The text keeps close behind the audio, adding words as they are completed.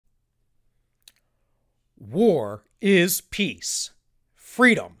War is peace.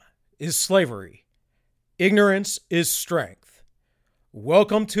 Freedom is slavery. Ignorance is strength.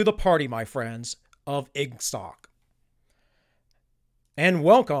 Welcome to the party, my friends, of Igstock. And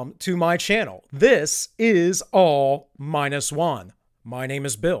welcome to my channel. This is AllMinucOne. My name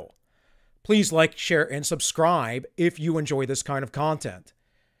is Bill. Please like, share, and subscribe if you enjoy this kind of content.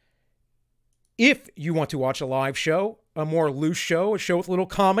 If you want to watch a live show, a more loose show, a show with a little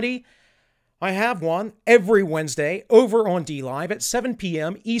comedy, I have one every Wednesday over on DLive at 7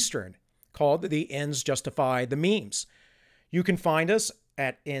 p.m. Eastern called TheEnds Justify the Memes. You can find us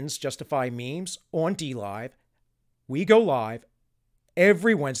at Ends Justify Memes on DLive. We go live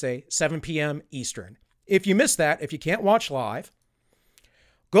every Wednesday, 7 p.m. Eastern. If you miss that, if you can't watch live,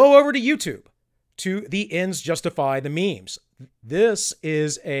 go over to YouTube to TheEnds Justify the Memes. This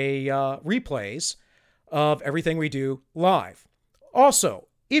is a replays of everything we do live. Also,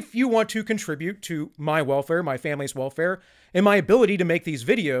 if you want to contribute to my welfare, my family's welfare, and my ability to make these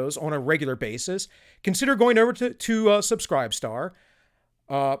videos on a regular basis, consider going over to Subscribestar.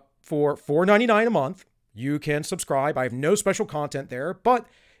 For $4.99 a month, you can subscribe. I have no special content there, but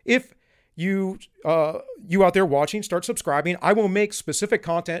if you out there watching start subscribing, I will make specific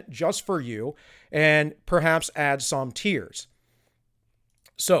content just for you and perhaps add some tiers.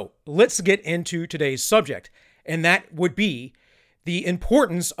 So let's get into today's subject, and that would be the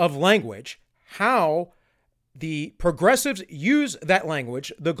importance of language, how the progressives use that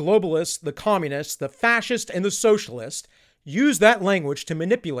language, the globalists, the communists, the fascists, and the socialists use that language to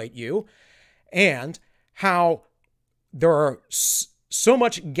manipulate you, and how there are so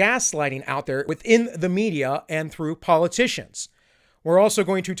much gaslighting out there within the media and through politicians. We're also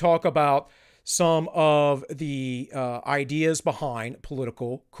going to talk about some of the ideas behind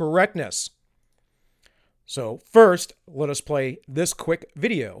political correctness. So first, let us play this quick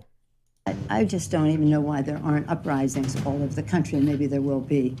video. I just don't even know why there aren't uprisings all over the country, and maybe there will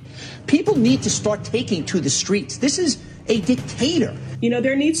be. People need to start taking to the streets. This is a dictator. You know,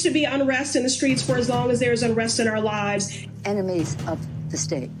 there needs to be unrest in the streets for as long as there's unrest in our lives. Enemies of the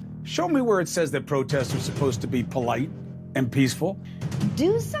state. Show me where it says that protests are supposed to be polite and peaceful.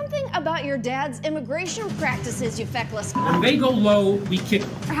 Do something about your dad's immigration practices, you feckless. When they go low, we kick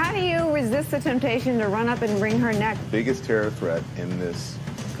them. How do you resist the temptation to run up and wring her neck? The biggest terror threat in this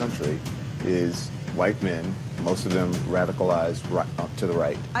country is white men, most of them radicalized right up to the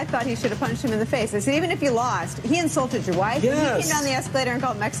right. I thought he should have punched him in the face. I said, even if you lost, he insulted your wife. Yes. He came down the escalator and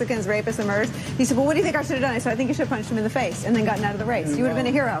called Mexicans rapists and murderers. He said, well, what do you think I should have done? I said, I think you should have punched him in the face and then gotten out of the race. You would have been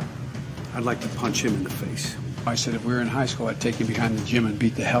a hero. I'd like to punch him in the face. I said if we were in high school, I'd take him behind the gym and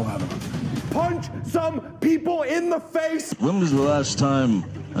beat the hell out of him. Punch some people in the face! When was the last time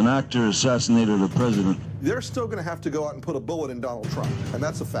an actor assassinated a president? They're still going to have to go out and put a bullet in Donald Trump, and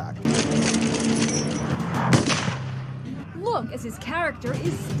that's a fact. Look as his character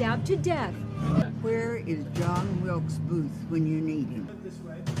is stabbed to death. Where is John Wilkes Booth when you need him?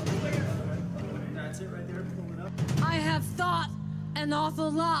 That's it right there. Pull it up. I have thought an awful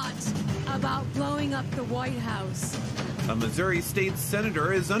lot about blowing up the White House. A Missouri state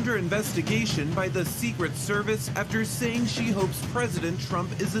senator is under investigation by the Secret Service after saying she hopes President Trump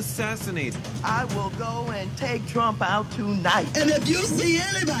is assassinated. I will go and take Trump out tonight. And if you see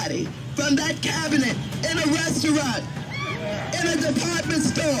anybody from that cabinet in a restaurant, in a department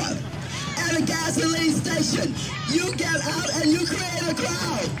store, at a gasoline station, you get out and you create a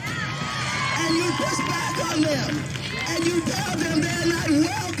crowd. And you push back on them. And you tell them they're not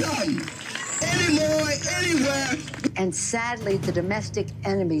welcome anymore, anywhere. And sadly, the domestic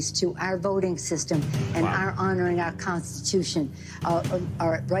enemies to our voting system and our honoring our Constitution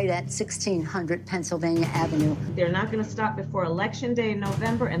are right at 1600 Pennsylvania Avenue. They're not going to stop before Election Day in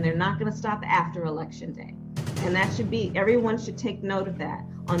November, and they're not going to stop after Election Day. And that should be, everyone should take note of that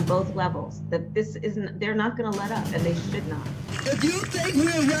on both levels, that this isn't, they're not going to let up, and they should not. If you think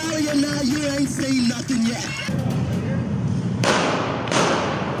we're rallying now, you ain't seen nothing yet.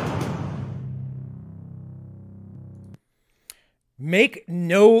 Make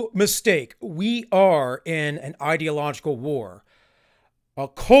no mistake, we are in an ideological war, a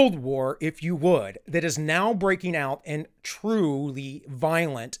Cold War, if you would, that is now breaking out in truly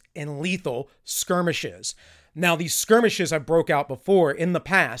violent and lethal skirmishes. Now, these skirmishes have broke out before in the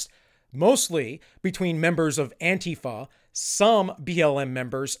past, mostly between members of Antifa, some BLM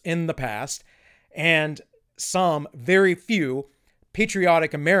members in the past, and some very few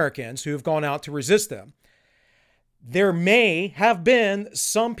patriotic Americans who have gone out to resist them. There may have been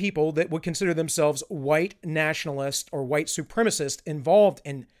some people that would consider themselves white nationalists or white supremacists involved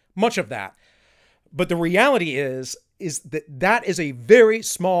in much of that. But the reality is is that is a very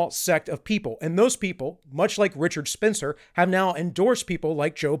small sect of people. And those people, much like Richard Spencer, have now endorsed people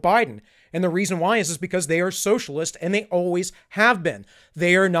like Joe Biden. And the reason why is because they are socialist and they always have been.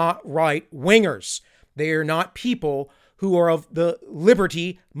 They are not right-wingers. They are not people who are of the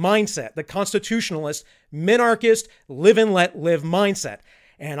liberty mindset, the constitutionalist, minarchist, live and let live mindset.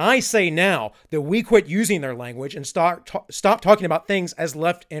 And I say now that we quit using their language and stop talking about things as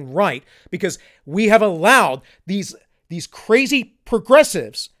left and right, because we have allowed these crazy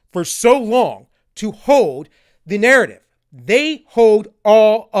progressives for so long to hold the narrative. They hold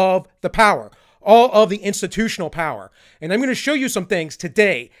all of the power, all of the institutional power. And I'm going to show you some things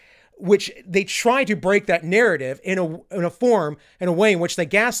today which they try to break that narrative in a form, in a way in which they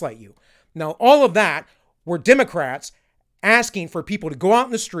gaslight you. Now, all of that were Democrats asking for people to go out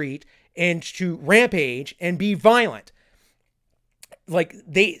in the street and to rampage and be violent. Like,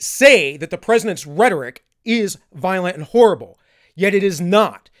 they say that the president's rhetoric is violent and horrible, yet it is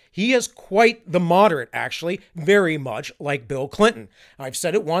not. He is quite the moderate, actually, very much like Bill Clinton. I've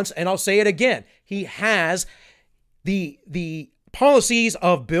said it once and I'll say it again. He has the policies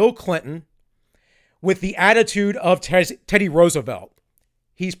of Bill Clinton with the attitude of Teddy Roosevelt.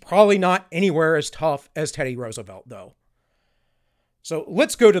 He's probably not anywhere as tough as Teddy Roosevelt, though. So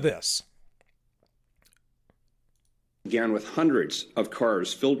let's go to this. Began with hundreds of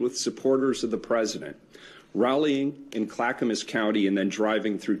cars filled with supporters of the president, rallying in Clackamas County and then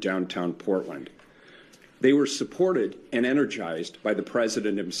driving through downtown Portland. They were supported and energized by the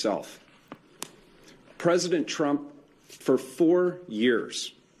president himself. President Trump, for 4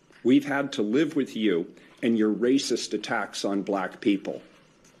 years, we've had to live with you and your racist attacks on black people.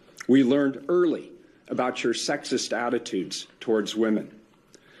 We learned early about your sexist attitudes towards women.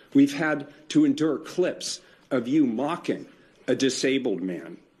 We've had to endure clips of you mocking a disabled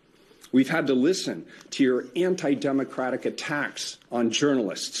man. We've had to listen to your anti-democratic attacks on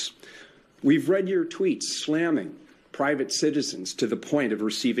journalists. We've read your tweets slamming private citizens to the point of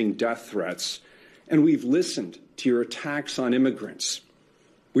receiving death threats. And we've listened to your attacks on immigrants.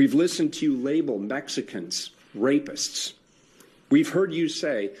 We've listened to you label Mexicans rapists. We've heard you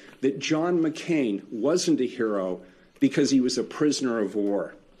say that John McCain wasn't a hero because he was a prisoner of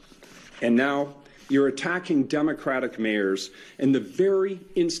war. And now you're attacking Democratic mayors and the very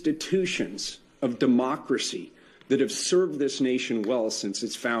institutions of democracy that have served this nation well since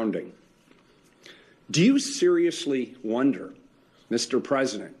its founding. Do you seriously wonder, Mr.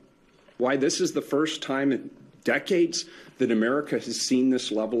 President, why this is the first time in decades that America has seen this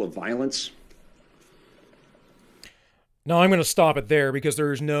level of violence? Now, I'm going to stop it there because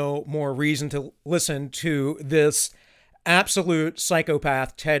there's no more reason to listen to this absolute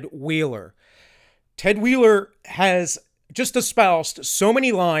psychopath, Ted Wheeler. Ted Wheeler has just espoused so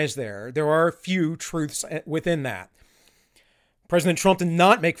many lies there. There are a few truths within that. President Trump did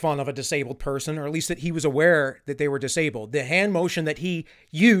not make fun of a disabled person, or at least that he was aware that they were disabled. The hand motion that he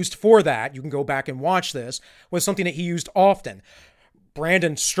used for that, you can go back and watch this, was something that he used often.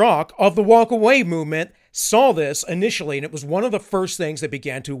 Brandon Strzok of the Walk Away movement saw this initially, and it was one of the first things that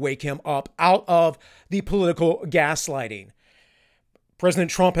began to wake him up out of the political gaslighting.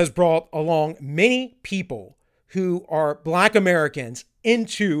 President Trump has brought along many people who are Black Americans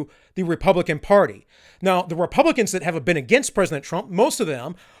into the Republican Party. Now, the Republicans that have been against President Trump, most of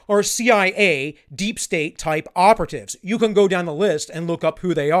them are CIA, deep state type operatives. You can go down the list and look up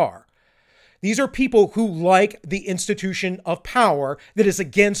who they are. These are people who like the institution of power that is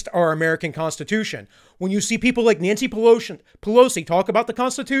against our American Constitution. When you see people like Nancy Pelosi talk about the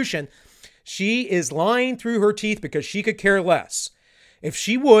Constitution, she is lying through her teeth because she could care less. If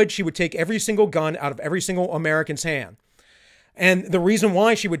she would take every single gun out of every single American's hand. And the reason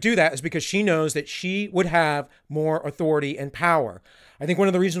why she would do that is because she knows that she would have more authority and power. I think one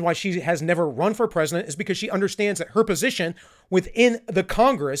of the reasons why she has never run for president is because she understands that her position within the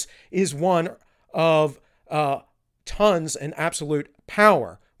Congress is one of tons and absolute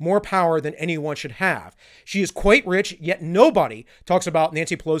power. More power than anyone should have. She is quite rich, yet nobody talks about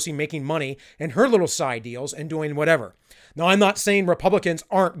Nancy Pelosi making money and her little side deals and doing whatever. Now, I'm not saying Republicans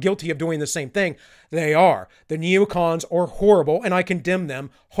aren't guilty of doing the same thing. They are. The neocons are horrible, and I condemn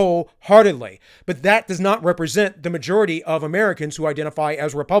them wholeheartedly. But that does not represent the majority of Americans who identify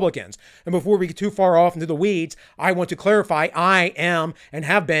as Republicans. And before we get too far off into the weeds, I want to clarify I am and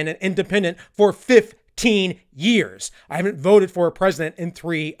have been an independent for 15 years. I haven't voted for a president in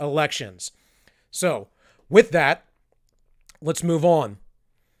 3 elections. So, with that, let's move on.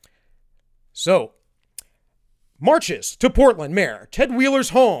 So, marches to Portland Mayor Ted Wheeler's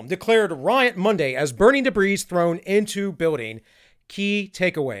home declared riot Monday as burning debris thrown into building. Key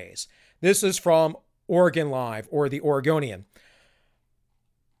takeaways. This is from Oregon Live or the Oregonian.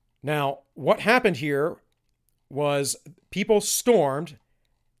 Now, what happened here was people stormed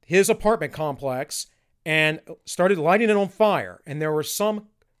his apartment complex and started lighting it on fire. And there were some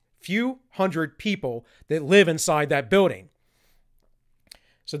few hundred people that live inside that building.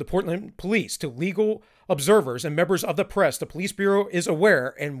 So the Portland police, to legal observers and members of the press, the police bureau is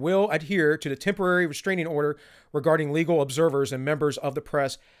aware and will adhere to the temporary restraining order regarding legal observers and members of the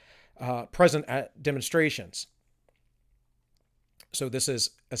press present at demonstrations. So this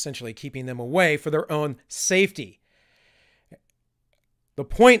is essentially keeping them away for their own safety. The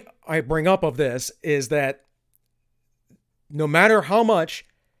point I bring up of this is that no matter how much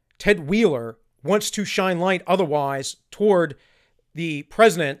Ted Wheeler wants to shine light otherwise toward the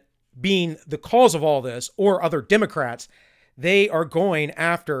president being the cause of all this, or other Democrats, they are going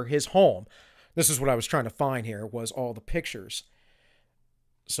after his home. This is what I was trying to find here, was all the pictures.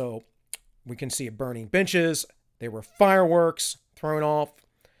 So we can see burning benches. There were fireworks thrown off.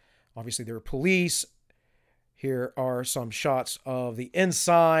 Obviously, there were police. Here are some shots of the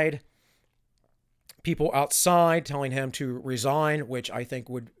inside. People outside telling him to resign, which I think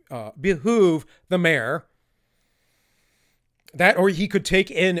would behoove the mayor. That, or he could take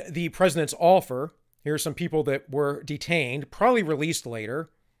in the president's offer. Here are some people that were detained, probably released later.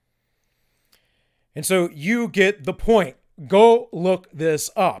 And so you get the point. Go look this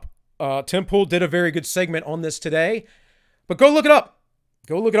up. Tim Pool did a very good segment on this today, but go look it up.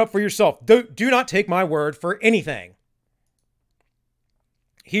 Go look it up for yourself. Do not take my word for anything.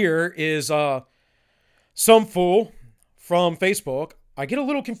 Here is some fool from Facebook. I get a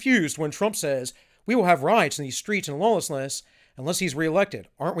little confused when Trump says we will have riots in these streets and lawlessness unless he's reelected.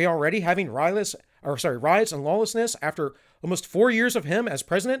 Aren't we already having riots and lawlessness after almost 4 years of him as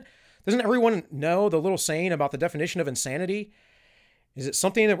president? Doesn't everyone know the little saying about the definition of insanity? Is it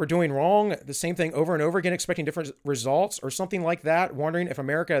something that we're doing wrong? The same thing over and over again, expecting different results, or something like that, wondering if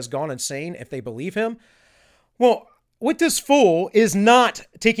America has gone insane if they believe him? Well, what this fool is not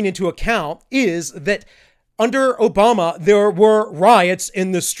taking into account is that under Obama, there were riots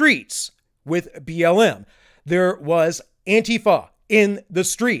in the streets with BLM. There was Antifa in the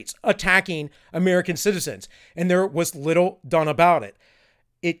streets attacking American citizens, and there was little done about it.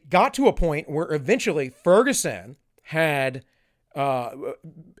 It got to a point where eventually Ferguson had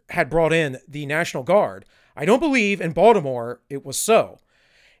brought in the National Guard. I don't believe in Baltimore it was so.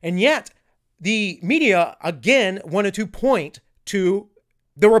 And yet the media again wanted to point to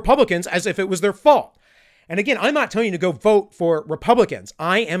the Republicans as if it was their fault. And again, I'm not telling you to go vote for Republicans.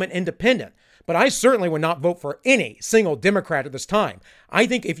 I am an independent, but I certainly would not vote for any single Democrat at this time. I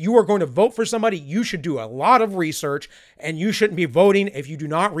think if you are going to vote for somebody, you should do a lot of research, and you shouldn't be voting if you do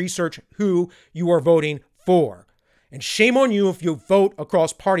not research who you are voting for. And shame on you if you vote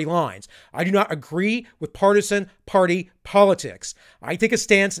across party lines. I do not agree with partisan party politics. I take a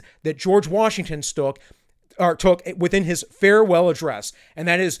stance that George Washington took within his farewell address, and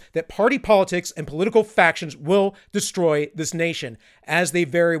that is that party politics and political factions will destroy this nation, as they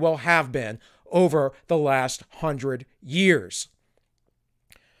very well have been over the last 100 years.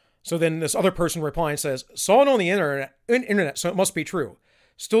 So then this other person replying says, saw it on the internet, so it must be true.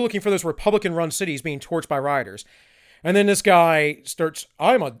 Still looking for those Republican-run cities being torched by rioters. And then this guy starts,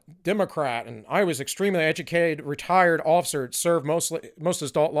 I'm a Democrat, and I was extremely educated, retired officer, served most of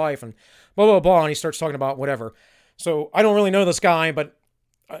his adult life, and blah, blah, blah. And he starts talking about whatever. So I don't really know this guy, but,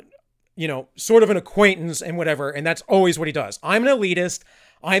 sort of an acquaintance and whatever. And that's always what he does. I'm an elitist.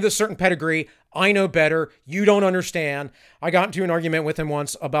 I have a certain pedigree. I know better. You don't understand. I got into an argument with him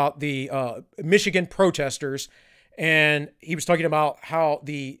once about the Michigan protesters. And he was talking about how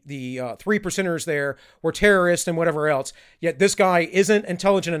the 3%ers there were terrorists and whatever else. Yet this guy isn't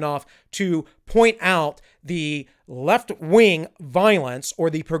intelligent enough to point out the left-wing violence or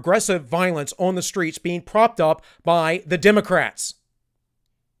the progressive violence on the streets being propped up by the Democrats.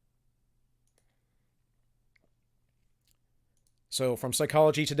 So from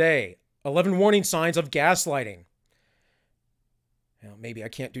Psychology Today, 11 warning signs of gaslighting. Now, maybe I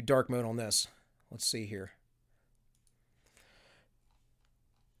can't do dark mode on this. Let's see here.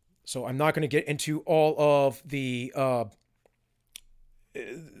 So I'm not going to get into all of the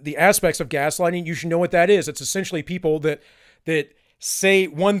aspects of gaslighting. You should know what that is. It's essentially people that say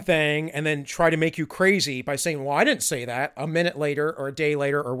one thing and then try to make you crazy by saying, well, I didn't say that, a minute later or a day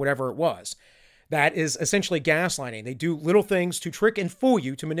later or whatever it was. That is essentially gaslighting. They do little things to trick and fool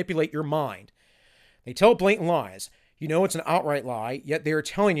you, to manipulate your mind. They tell blatant lies. You know it's an outright lie, yet they are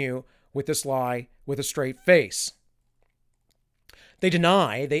telling you with this lie with a straight face. They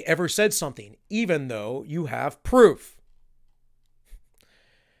deny they ever said something, even though you have proof.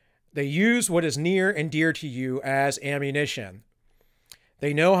 They use what is near and dear to you as ammunition.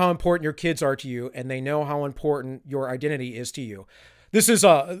 They know how important your kids are to you, and they know how important your identity is to you. This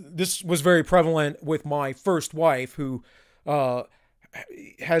was very prevalent with my first wife, who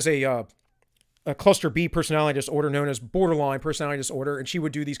has a cluster B personality disorder known as borderline personality disorder, and she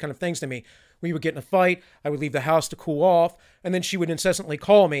would do these kind of things to me. We would get in a fight. I would leave the house to cool off, and then she would incessantly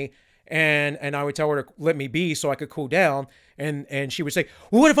call me, and I would tell her to let me be so I could cool down. And she would say,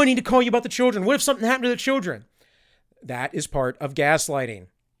 well, what if I need to call you about the children? What if something happened to the children? That is part of gaslighting.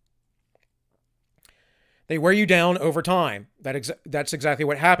 They wear you down over time. That's exactly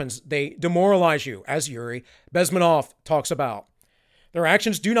what happens. They demoralize you, as Yuri Bezmenov talks about. Their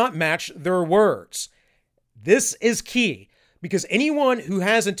actions do not match their words. This is key, because anyone who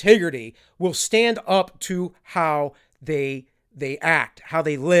has integrity will stand up to how they act, how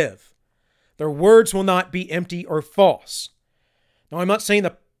they live. Their words will not be empty or false. Now, I'm not saying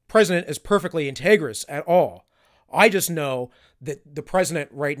the president is perfectly integrous at all. I just know that the president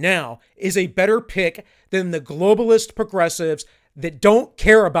right now is a better pick than the globalist progressives that don't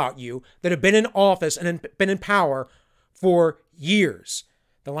care about you, that have been in office and been in power for years.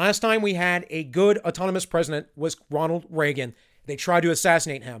 The last time we had a good autonomous president was Ronald Reagan. They tried to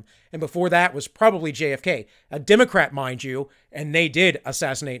assassinate him. And before that was probably JFK, a Democrat, mind you, and they did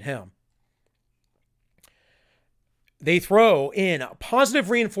assassinate him. They throw in positive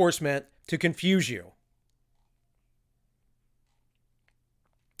reinforcement to confuse you.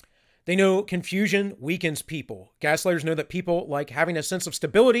 They know confusion weakens people. Gaslighters know that people like having a sense of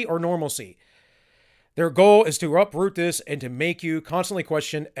stability or normalcy. Their goal is to uproot this and to make you constantly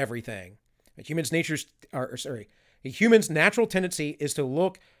question everything. A human's natural tendency is to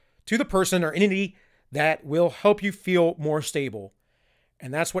look to the person or entity that will help you feel more stable.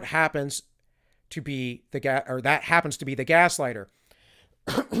 And that's what happens to be the gaslighter.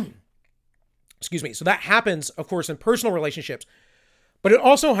 Excuse me. So that happens, of course, in personal relationships. But it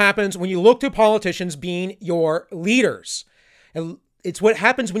also happens when you look to politicians being your leaders. And it's what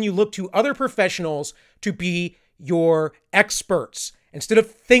happens when you look to other professionals to be your experts instead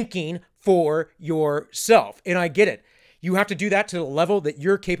of thinking for yourself. And I get it. You have to do that to the level that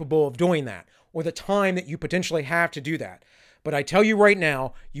you're capable of doing that, or the time that you potentially have to do that. But I tell you right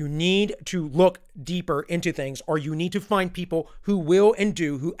now, you need to look deeper into things, or you need to find people who will and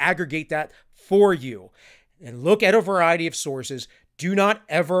do, who aggregate that for you. And look at a variety of sources. Do not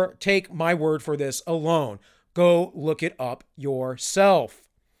ever take my word for this alone. Go look it up yourself.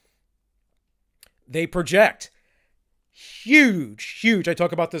 They project. Huge. I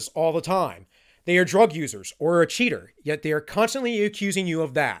talk about this all the time. They are drug users or a cheater, yet they are constantly accusing you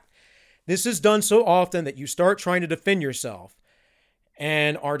of that. This is done so often that you start trying to defend yourself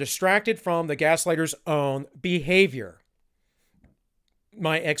and are distracted from the gaslighter's own behavior.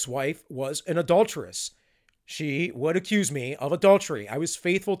 My ex-wife was an adulteress. She would accuse me of adultery. I was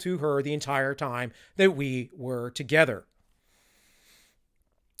faithful to her the entire time that we were together.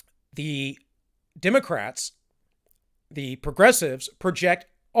 The Democrats, the progressives, project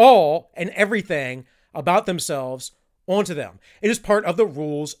all and everything about themselves onto them. It is part of the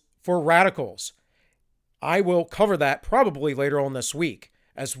rules for radicals. I will cover that probably later on this week,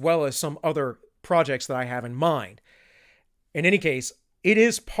 as well as some other projects that I have in mind. In any case, it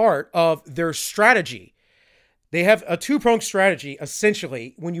is part of their strategy. They have a two-pronged strategy,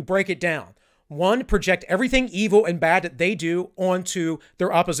 essentially, when you break it down. One, project everything evil and bad that they do onto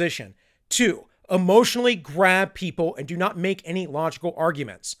their opposition. Two, emotionally grab people and do not make any logical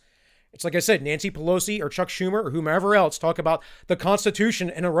arguments. It's like I said, Nancy Pelosi or Chuck Schumer or whomever else talk about the Constitution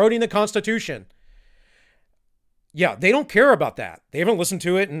and eroding the Constitution. Yeah, they don't care about that. They haven't listened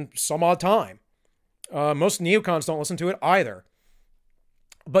to it in some odd time. Most neocons don't listen to it either.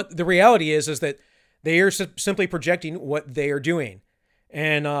 But the reality is that they are simply projecting what they are doing.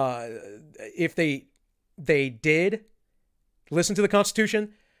 And if they did listen to the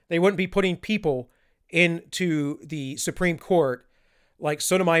Constitution, they wouldn't be putting people into the Supreme Court like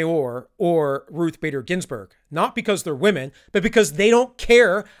Sotomayor or Ruth Bader Ginsburg. Not because they're women, but because they don't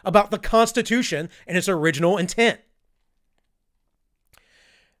care about the Constitution and its original intent.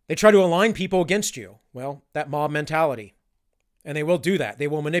 They try to align people against you. Well, that mob mentality. And they will do that. They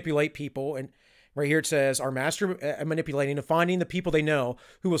will manipulate people. And right here it says, are master manipulating and finding the people they know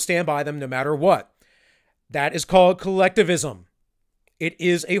who will stand by them no matter what. That is called collectivism. It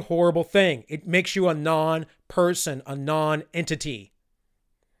is a horrible thing. It makes you a non-person, a non-entity.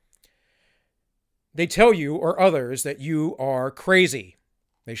 They tell you or others that you are crazy.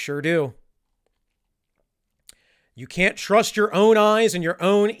 They sure do. You can't trust your own eyes and your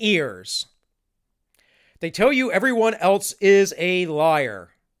own ears. They tell you everyone else is a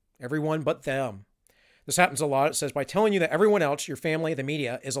liar. Everyone but them. This happens a lot. It says, by telling you that everyone else, your family, the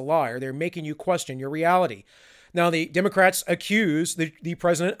media, is a liar, they're making you question your reality. Now, the Democrats accuse the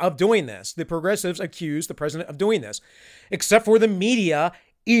president of doing this. The progressives accuse the president of doing this. Except for the media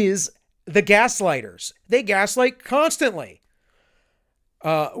is the gaslighters. They gaslight constantly.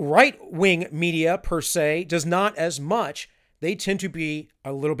 Right-wing media, per se, does not as much. They tend to be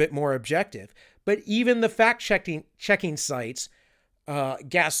a little bit more objective. But even the fact-checking sites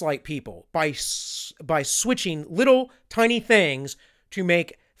gaslight people by switching little tiny things to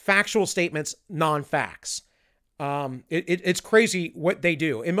make factual statements non-facts. It's crazy what they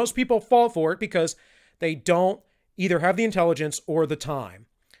do. And most people fall for it because they don't either have the intelligence or the time.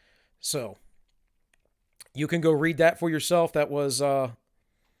 So you can go read that for yourself. That was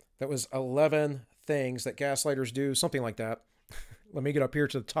 11 things that gaslighters do, something like that. Let me get up here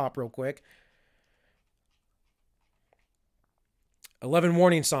to the top real quick. 11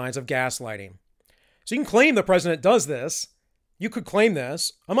 warning signs of gaslighting. So you can claim the president does this. You could claim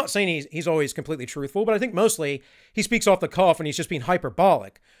this. I'm not saying he's always completely truthful, but I think mostly he speaks off the cuff and he's just being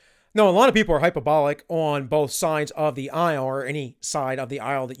hyperbolic. No, a lot of people are hyperbolic on both sides of the aisle, or any side of the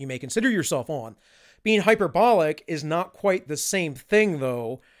aisle that you may consider yourself on. Being hyperbolic is not quite the same thing,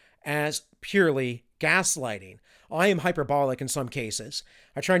 though, as purely gaslighting. I am hyperbolic in some cases.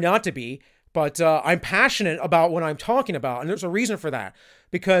 I try not to be, but I'm passionate about what I'm talking about, and there's a reason for that.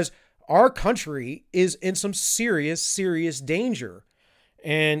 Because our country is in some serious, serious danger.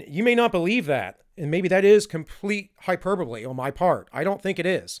 And you may not believe that. And maybe that is complete hyperbole on my part. I don't think it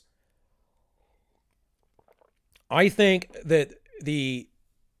is. I think that the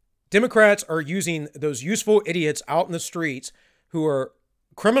Democrats are using those useful idiots out in the streets who are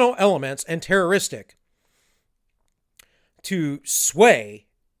criminal elements and terroristic to sway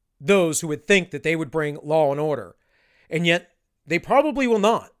those who would think that they would bring law and order. And yet they probably will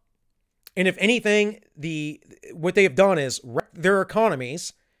not. And if anything, what they have done is wreck their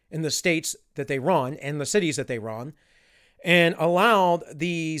economies in the states that they run and the cities that they run, and allowed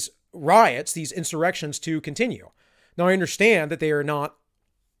these riots, these insurrections to continue. Now, I understand that they are not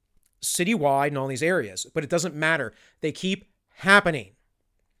citywide in all these areas, but it doesn't matter. They keep happening.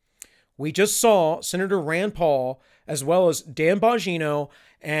 We just saw Senator Rand Paul, as well as Dan Bongino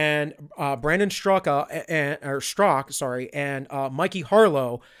and Brandon Strzok, and Mikey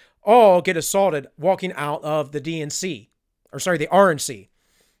Harlow, all get assaulted walking out of the DNC, the RNC.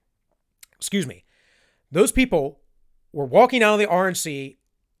 Excuse me. Those people were walking out of the RNC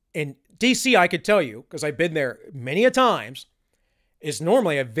in DC. I could tell you, because I've been there many a times, is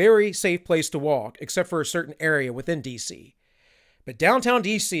normally a very safe place to walk, except for a certain area within DC. But downtown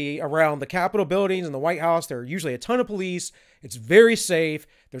DC, around the Capitol buildings and the White House, there are usually a ton of police. It's very safe.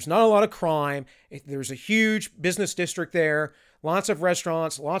 There's not a lot of crime. There's a huge business district there. Lots of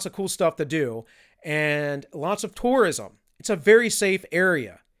restaurants, lots of cool stuff to do, and lots of tourism. It's a very safe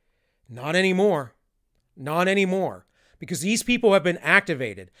area. Not anymore. Not anymore. Because these people have been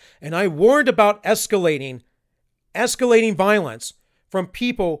activated. And I warned about escalating violence from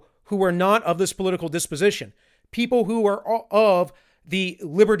people who are not of this political disposition. People who are of the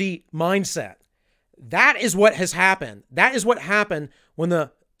liberty mindset. That is what has happened. That is what happened when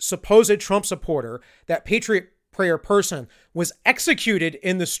the supposed Trump supporter, that Patriot Prayer person, was executed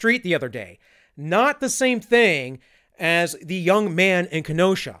in the street the other day. Not the same thing as the young man in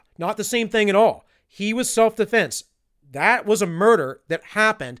Kenosha. Not the same thing at all. He was self-defense. That was a murder that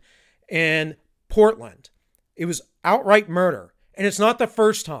happened in Portland. It was outright murder. And it's not the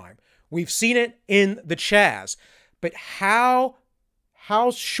first time. We've seen it in the Chaz. But how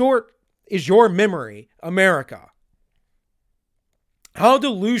short is your memory, America? How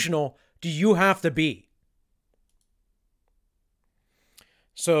delusional do you have to be?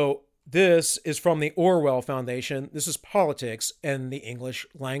 So this is from the Orwell Foundation. This is Politics and the English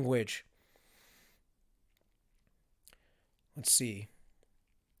Language. Let's see.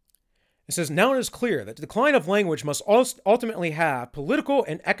 It says, now it is clear that the decline of language must ultimately have political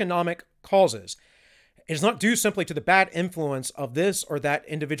and economic causes. It is not due simply to the bad influence of this or that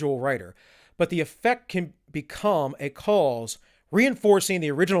individual writer, but the effect can become a cause, reinforcing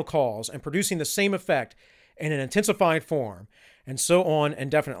the original cause and producing the same effect in an intensified form, and so on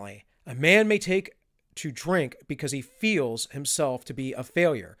indefinitely. A man may take to drink because he feels himself to be a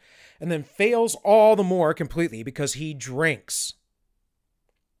failure, and then fails all the more completely because he drinks.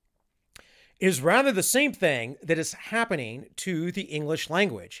 It is rather the same thing that is happening to the English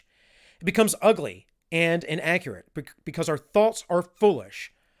language. It becomes ugly and inaccurate because our thoughts are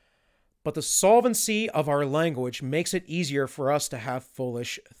foolish. But the solvency of our language makes it easier for us to have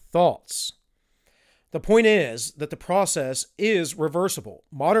foolish thoughts. The point is that the process is reversible.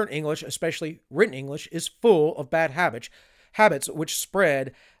 Modern English, especially written English, is full of bad habits which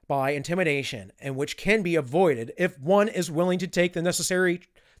spread by intimidation and which can be avoided if one is willing to take the necessary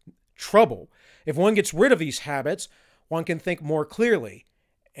trouble. If one gets rid of these habits, one can think more clearly.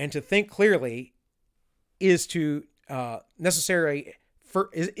 And to think clearly is a necessary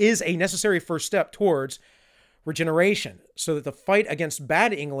first step towards regeneration, so that the fight against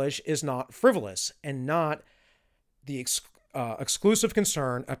bad English is not frivolous and not the exclusive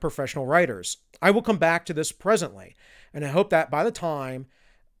concern of professional writers. I will come back to this presently, and I hope that by the time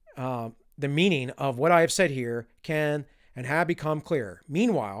the meaning of what I have said here can and have become clear.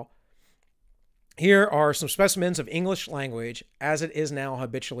 Meanwhile, here are some specimens of English language as it is now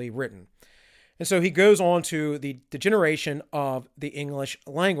habitually written. And so he goes on to the degeneration of the English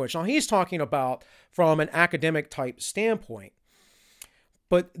language. Now, he's talking about from an academic type standpoint.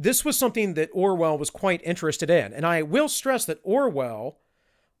 But this was something that Orwell was quite interested in. And I will stress that Orwell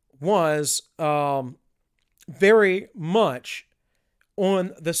was very much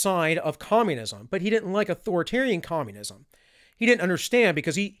on the side of communism, but he didn't like authoritarian communism. He didn't understand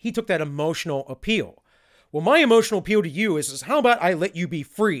because he took that emotional appeal. Well, my emotional appeal to you is how about I let you be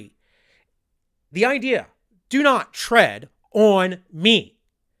free? The idea, do not tread on me,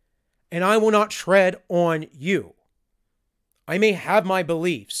 and I will not tread on you. I may have my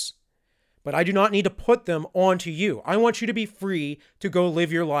beliefs, but I do not need to put them onto you. I want you to be free to go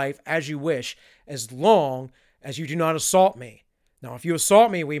live your life as you wish, as long as you do not assault me. Now, if you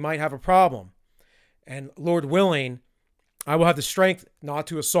assault me, we might have a problem. And Lord willing, I will have the strength not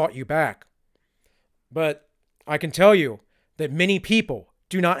to assault you back. But I can tell you that many people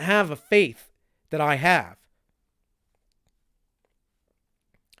do not have a faith that I have.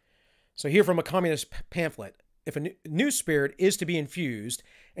 So here from a communist pamphlet, if a new spirit is to be infused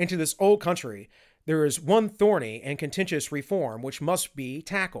into this old country, there is one thorny and contentious reform which must be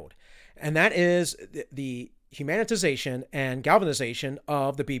tackled, and that is the humanization and galvanization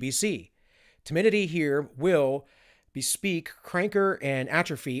of the BBC. Timidity here will bespeak crankor and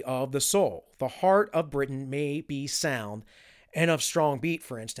atrophy of the soul. The heart of Britain may be sound and of strong beat,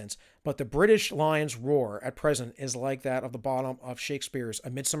 for instance, but the British lion's roar at present is like that of the bottom of Shakespeare's A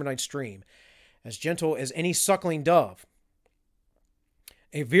Midsummer Night's Dream, as gentle as any suckling dove.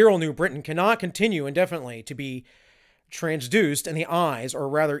 A virile New Britain cannot continue indefinitely to be transduced in the eyes, or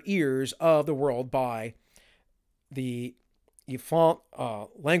rather ears, of the world by the effant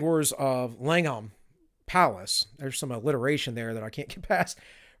languors of Langham Palace. There's some alliteration there that I can't get past.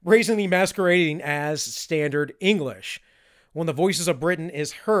 Brazenly masquerading as standard English. When the voices of Britain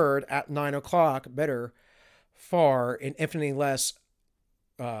is heard at 9 o'clock, better far and infinitely less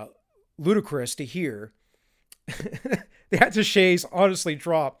ludicrous to hear. The attachés honestly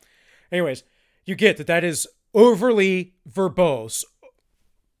drop. Anyways, you get that is overly verbose,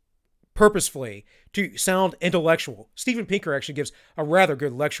 purposefully, to sound intellectual. Steven Pinker actually gives a rather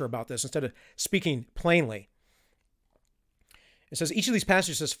good lecture about this instead of speaking plainly. It says, each of these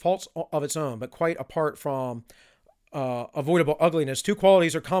passages has faults of its own, but quite apart from avoidable ugliness, two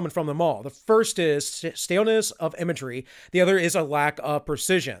qualities are common from them all. The first is staleness of imagery. The other is a lack of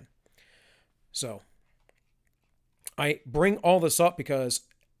precision. So, I bring all this up because,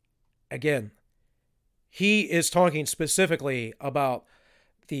 again, he is talking specifically about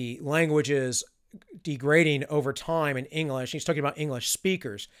the languages degrading over time in English. He's talking about English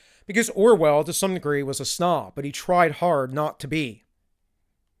speakers. Because Orwell, to some degree, was a snob, but he tried hard not to be.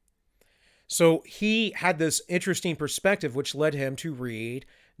 So he had this interesting perspective, which led him to read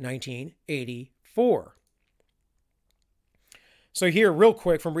 1984. So here, real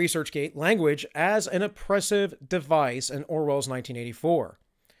quick from ResearchGate, language as an oppressive device in Orwell's 1984.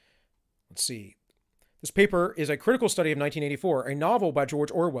 Let's see. This paper is a critical study of 1984, a novel by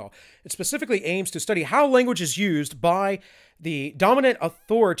George Orwell. It specifically aims to study how language is used by the dominant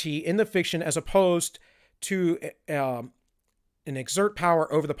authority in the fiction as opposed to and exert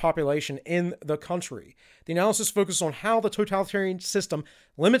power over the population in the country. The analysis focuses on how the totalitarian system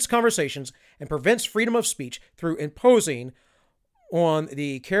limits conversations and prevents freedom of speech through imposing on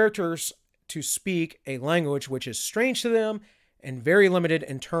the characters to speak a language which is strange to them and very limited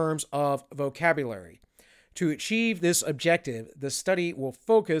in terms of vocabulary. To achieve this objective, the study will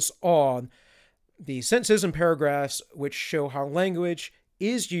focus on the sentences and paragraphs which show how language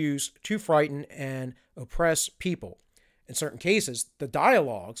is used to frighten and oppress people. In certain cases, the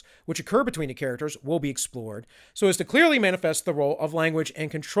dialogues which occur between the characters will be explored so as to clearly manifest the role of language in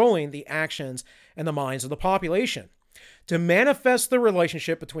controlling the actions and the minds of the population. To manifest the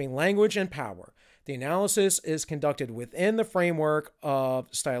relationship between language and power, The analysis is conducted within the framework of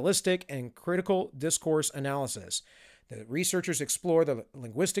stylistic and critical discourse analysis. The researchers explore the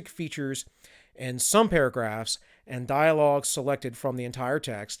linguistic features in some paragraphs and dialogues selected from the entire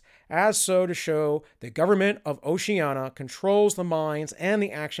text, as so to show the government of Oceania controls the minds and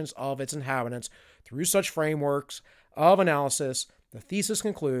the actions of its inhabitants through such frameworks of analysis. The thesis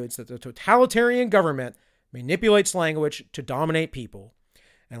concludes that the totalitarian government manipulates language to dominate people,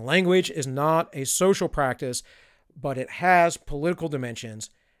 and language is not a social practice, but it has political dimensions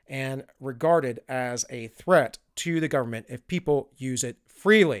and regarded as a threat to the government if people use it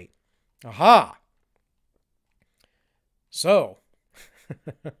freely. Aha! So,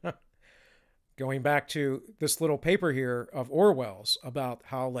 going back to this little paper here of Orwell's about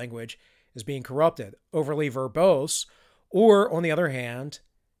how language is being corrupted, overly verbose, or on the other hand,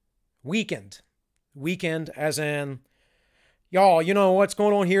 weakened. Weakened as in, y'all, you know what's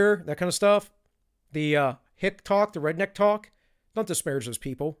going on here? That kind of stuff. The hick talk, the redneck talk. Don't disparage those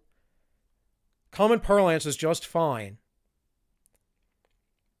people. Common parlance is just fine.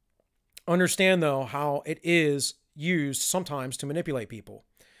 Understand, though, how it is used sometimes to manipulate people.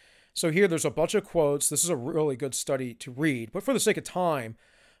 So here there's a bunch of quotes. This is a really good study to read. But for the sake of time,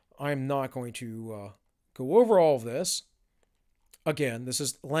 I'm not going to go over all of this. Again, this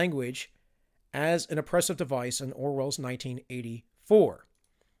is language as an oppressive device in Orwell's 1984.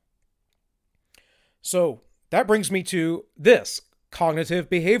 So that brings me to this, cognitive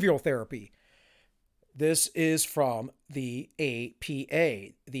behavioral therapy. This is from the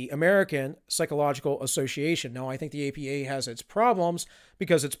APA, the American Psychological Association. Now, I think the APA has its problems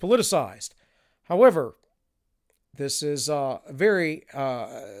because it's politicized. However, this is very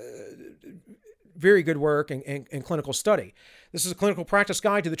good work and clinical study. This is a clinical practice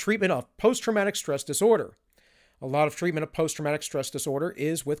guide to the treatment of post-traumatic stress disorder. A lot of treatment of post-traumatic stress disorder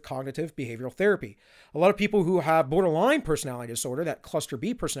is with cognitive behavioral therapy. A lot of people who have borderline personality disorder, that cluster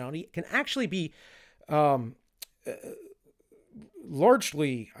B personality, can actually be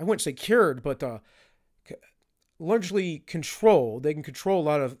largely, I wouldn't say cured, but largely controlled. They can control a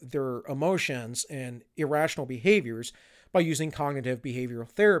lot of their emotions and irrational behaviors by using cognitive behavioral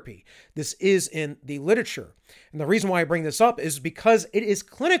therapy. This is in the literature. And the reason why I bring this up is because it is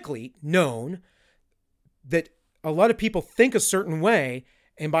clinically known that a lot of people think a certain way,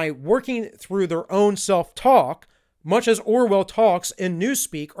 and by working through their own self-talk, much as Orwell talks in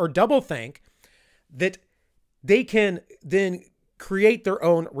Newspeak or doublethink, that they can then create their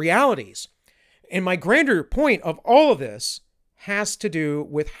own realities. And my grander point of all of this has to do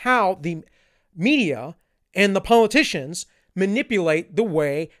with how the media and the politicians manipulate the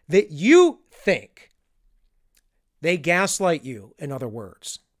way that you think. They gaslight you, in other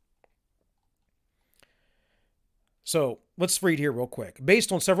words. So let's read here real quick.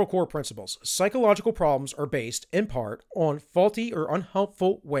 Based on several core principles, psychological problems are based in part on faulty or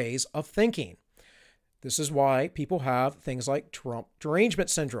unhelpful ways of thinking. This is why people have things like Trump derangement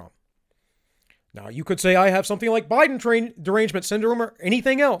syndrome. Now, you could say I have something like Biden derangement syndrome or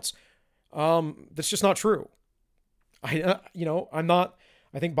anything else. That's just not true. I'm not.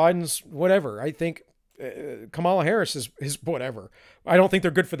 I think Biden's whatever. I think Kamala Harris is whatever. I don't think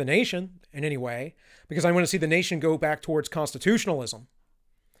they're good for the nation in any way, because I want to see the nation go back towards constitutionalism.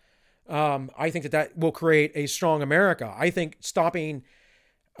 I think that will create a strong America. I think stopping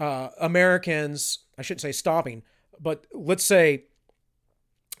Americans, I shouldn't say stopping, but let's say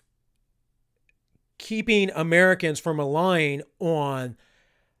keeping Americans from relying on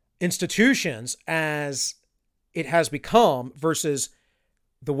institutions as it has become versus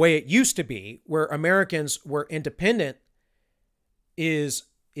the way it used to be, where Americans were independent, is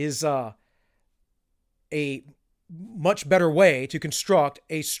a much better way to construct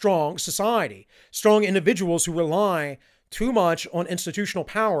a strong society. Strong individuals who rely too much on institutional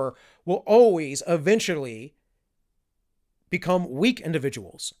power will always eventually become weak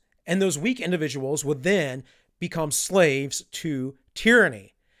individuals. And those weak individuals would then become slaves to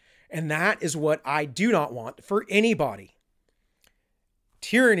tyranny. And that is what I do not want for anybody.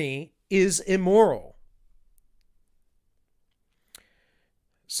 Tyranny is immoral.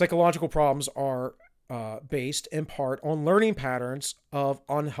 Psychological problems are based in part on learning patterns of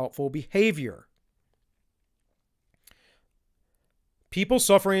unhelpful behavior. People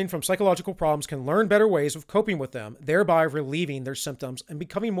suffering from psychological problems can learn better ways of coping with them, thereby relieving their symptoms and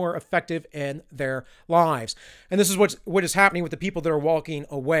becoming more effective in their lives. And this is what is happening with the people that are walking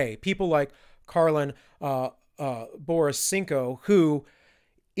away. People like Karlin Borisenko, who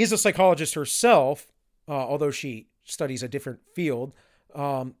is a psychologist herself, although she studies a different field,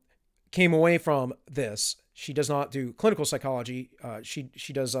 came away from this. She does not do clinical psychology.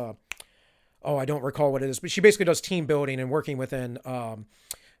 She does oh, I don't recall what it is, but she basically does team building and working within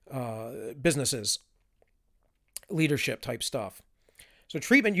businesses, leadership type stuff. So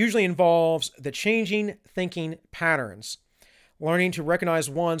treatment usually involves the changing thinking patterns, learning to recognize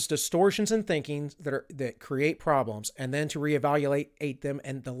one's distortions in thinking that create problems, and then to reevaluate them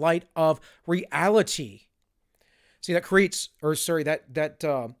in the light of reality. See, that creates, or sorry,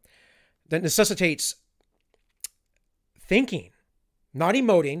 that necessitates thinking, not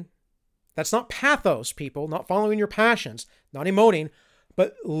emoting. That's not pathos, people, not following your passions, not emoting,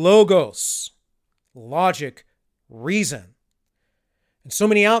 but logos, logic, reason. And so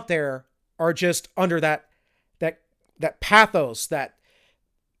many out there are just under that pathos, that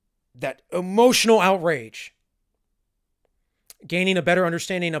emotional outrage, gaining a better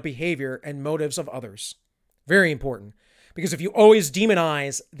understanding of behavior and motives of others. Very important, because if you always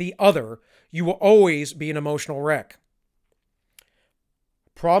demonize the other, you will always be an emotional wreck.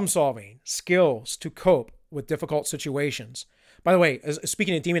 Problem solving, skills to cope with difficult situations. By the way,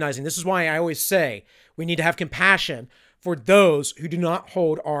 speaking of demonizing, this is why I always say we need to have compassion for those who do not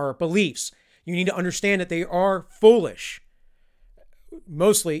hold our beliefs. You need to understand that they are foolish,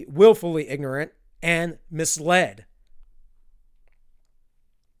 mostly willfully ignorant and misled.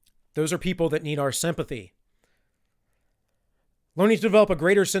 Those are people that need our sympathy. Learning to develop a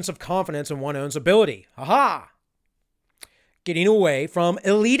greater sense of confidence in one's own ability. Aha! Getting away from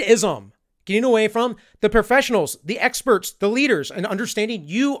elitism. Getting away from the professionals, the experts, the leaders, and understanding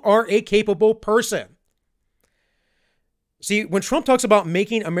you are a capable person. See, when Trump talks about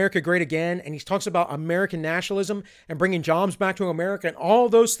making America great again, and he talks about American nationalism and bringing jobs back to America and all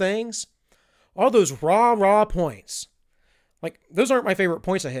those things, all those raw points, like those aren't my favorite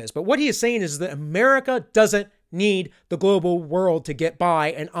points of his, but what he is saying is that America doesn't need the global world to get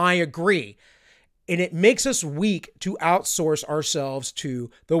by, and I agree. And it makes us weak to outsource ourselves to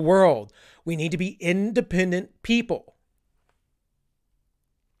the world. We need to be independent people.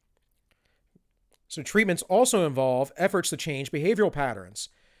 So treatments also involve efforts to change behavioral patterns,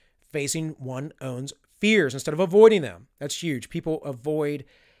 facing one's own fears instead of avoiding them. That's huge. People avoid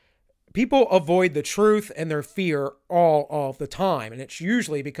the truth and their fear all of the time, and it's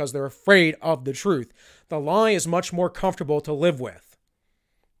usually because they're afraid of the truth. The lie is much more comfortable to live with.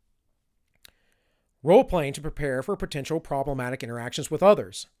 Role-playing to prepare for potential problematic interactions with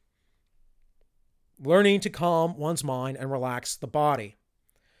others. Learning to calm one's mind and relax the body.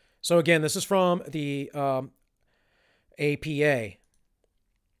 So again, this is from the APA.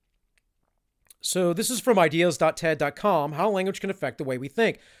 So this is from ideas.ted.com, how language can affect the way we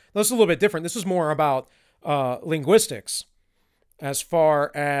think. Now, this is a little bit different. This is more about linguistics as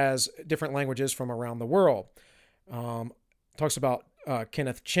far as different languages from around the world. Talks about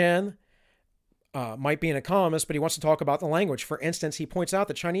Kenneth Chen, might be an economist, but he wants to talk about the language. For instance, he points out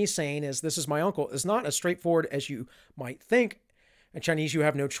that Chinese saying is, "This is my uncle," is not as straightforward as you might think. In Chinese, you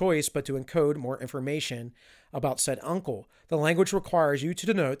have no choice but to encode more information about said uncle. The language requires you to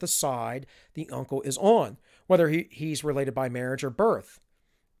denote the side the uncle is on, whether he's related by marriage or birth,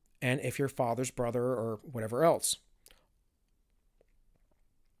 and if your father's brother or whatever else.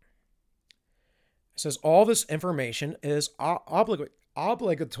 It says, all this information is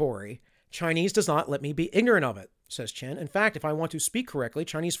obligatory. Chinese does not let me be ignorant of it, says Chen. In fact, if I want to speak correctly,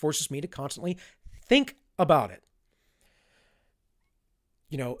 Chinese forces me to constantly think about it.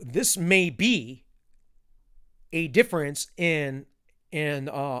 You know, this may be a difference in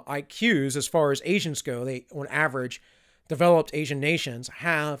IQs as far as Asians go. They, on average, developed Asian nations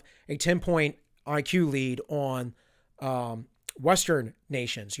have a 10-point IQ lead on Western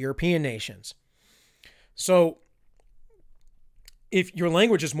nations, European nations. So if your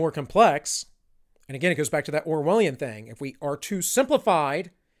language is more complex, and again, it goes back to that Orwellian thing, if we are too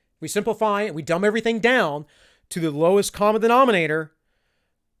simplified, we simplify and we dumb everything down to the lowest common denominator,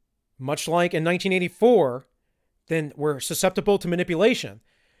 much like in 1984, then we're susceptible to manipulation.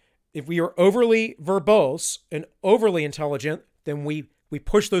 If we are overly verbose and overly intelligent, then we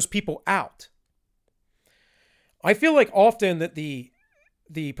push those people out. I feel like often that the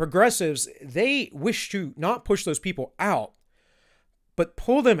progressives, they wish to not push those people out, but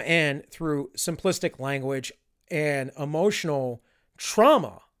pull them in through simplistic language and emotional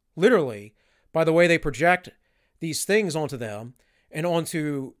trauma, literally, by the way they project these things onto them and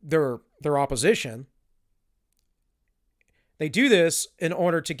onto their opposition. They do this in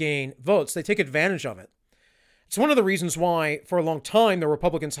order to gain votes. They take advantage of it. It's one of the reasons why, for a long time, the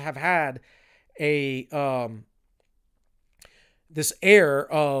Republicans have had a this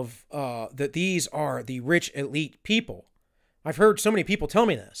air of that these are the rich elite people. I've heard so many people tell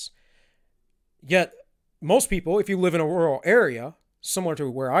me this. Yet, most people, if you live in a rural area, similar to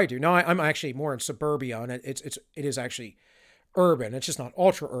where I do. Now, I'm actually more in suburbia, and it is actually urban. It's just not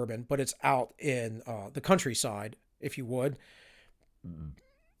ultra urban, but it's out in the countryside, if you would.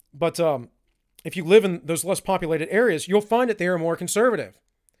 But if you live in those less populated areas, you'll find that they are more conservative.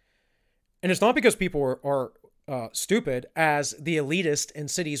 And it's not because people are stupid, as the elitist in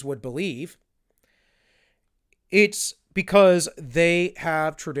cities would believe. It's because they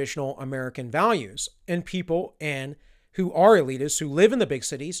have traditional American values, and people who are elitists, who live in the big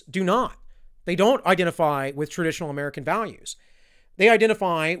cities, do not. They don't identify with traditional American values. They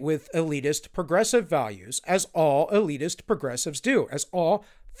identify with elitist progressive values, as all elitist progressives do, as all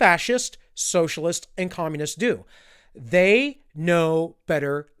fascist, socialist, and communists do. They know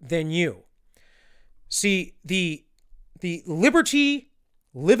better than you. See, the liberty,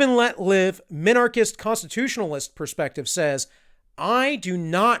 live and let live, minarchist constitutionalist perspective says, I do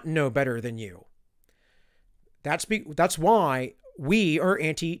not know better than you. That's why we are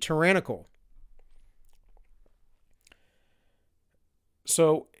anti-tyrannical.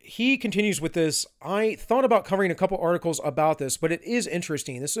 So he continues with this. I thought about covering a couple articles about this, but it is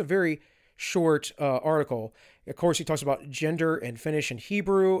interesting. This is a very short article. Of course, he talks about gender in Finnish and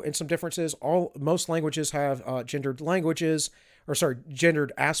Hebrew and some differences. Most languages have gendered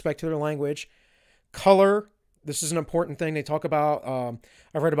aspect to their language. Color, this is an important thing they talk about.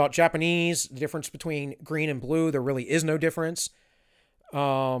 I've read about Japanese, the difference between green and blue. There really is no difference.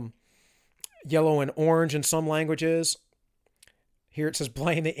 Yellow and orange in some languages. Here it says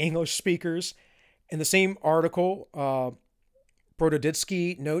blame the English speakers. In the same article,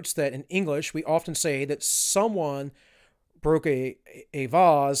 Brododitsky notes that in English, we often say that someone broke a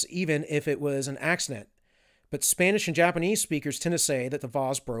vase, even if it was an accident. But Spanish and Japanese speakers tend to say that the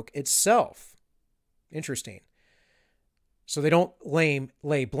vase broke itself. Interesting. So they don't lay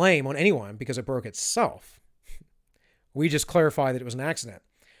blame on anyone because it broke itself. We just clarify that it was an accident.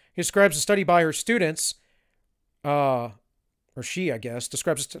 He describes a study by her students, or she, I guess,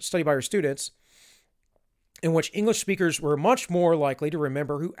 describes a study by her students in which English speakers were much more likely to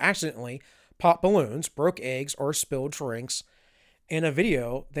remember who accidentally popped balloons, broke eggs, or spilled drinks in a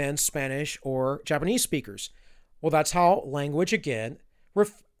video than Spanish or Japanese speakers. Well, that's how language, again,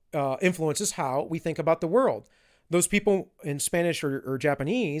 influences how we think about the world. Those people in Spanish or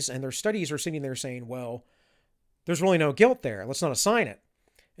Japanese and their studies are sitting there saying, well, there's really no guilt there. Let's not assign it.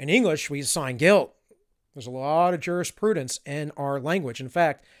 In English, we assign guilt. There's a lot of jurisprudence in our language. In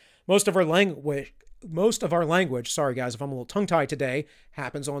fact, most of our language, sorry guys, if I'm a little tongue-tied today,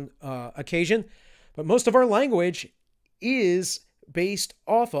 happens on occasion, but most of our language is based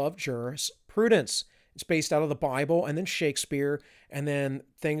off of jurisprudence. It's based out of the Bible and then Shakespeare and then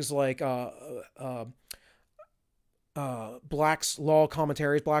things like Black's law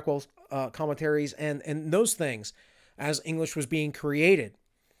commentaries, Blackwell's commentaries, and those things as English was being created.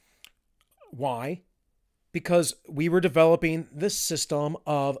 Why? Because we were developing this system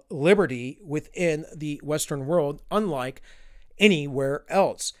of liberty within the Western world, unlike anywhere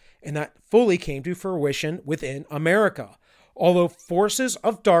else. And that fully came to fruition within America. Although forces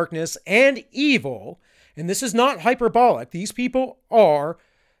of darkness and evil, and this is not hyperbolic, these people are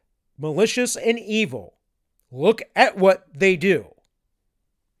malicious and evil. Look at what they do.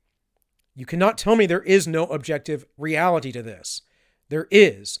 You cannot tell me there is no objective reality to this. There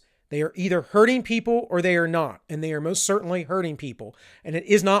is. They are either hurting people or they are not. And they are most certainly hurting people. And it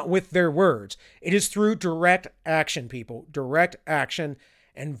is not with their words. It is through direct action, people. Direct action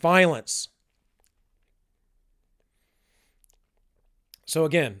and violence. So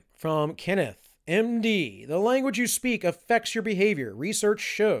again, from Kenneth, MD, the language you speak affects your behavior. Research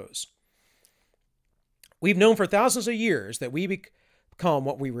shows. We've known for thousands of years that we become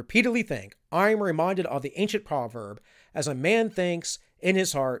what we repeatedly think. I am reminded of the ancient proverb, as a man thinks in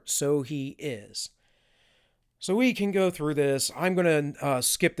his heart, so he is. So we can go through this. I'm going to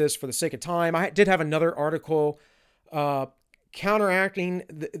skip this for the sake of time. I did have another article counteracting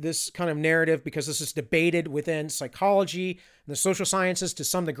this kind of narrative because this is debated within psychology and the social sciences to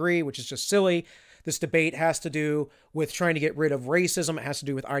some degree, which is just silly. This debate has to do with trying to get rid of racism. It has to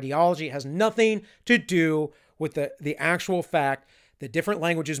do with ideology. It has nothing to do with the actual fact that different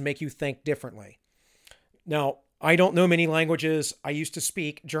languages make you think differently. Now, I don't know many languages. I used to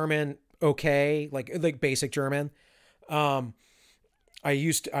speak German okay, like basic German. I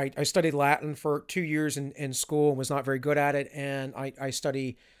studied Latin for 2 years in school and was not very good at it. And I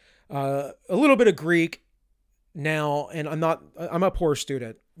study a little bit of Greek now, and I'm a poor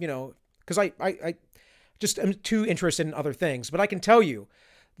student, because I just am too interested in other things. But I can tell you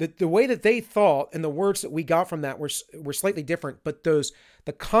that the way that they thought and the words that we got from that were slightly different, but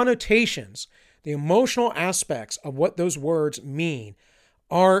the connotations, The emotional aspects of what those words mean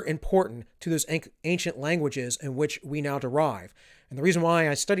are important to those ancient languages in which we now derive. And the reason why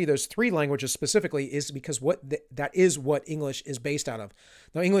I study those three languages specifically is because that is what English is based out of.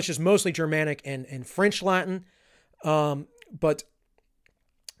 Now, English is mostly Germanic and French Latin, but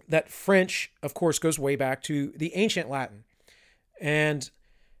that French, of course, goes way back to the ancient Latin. And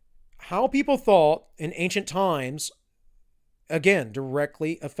how people thought in ancient times, again,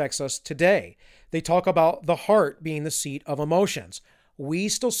 directly affects us today. They talk about the heart being the seat of emotions. We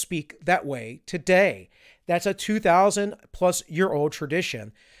still speak that way today. That's a 2,000-plus-year-old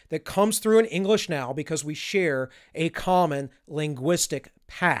tradition that comes through in English now because we share a common linguistic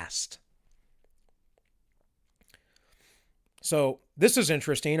past. So this is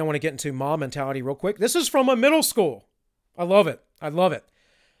interesting. I want to get into mob mentality real quick. This is from a middle school. I love it. I love it.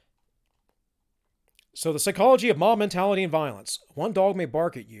 So the psychology of mob mentality and violence. One dog may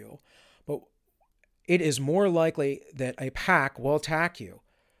bark at you, but it is more likely that a pack will attack you.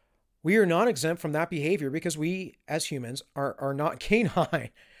 We are not exempt from that behavior because we, as humans, are not canine,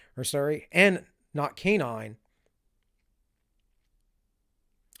 and not canine.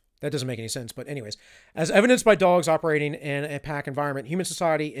 That doesn't make any sense, but anyways. As evidenced by dogs operating in a pack environment, human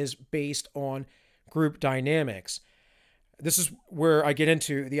society is based on group dynamics. This is where I get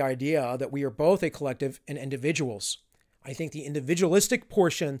into the idea that we are both a collective and individuals. I think the individualistic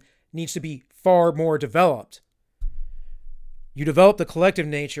portion needs to be far more developed. You develop the collective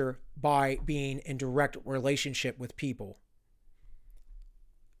nature by being in direct relationship with people,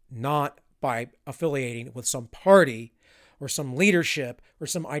 not by affiliating with some party or some leadership or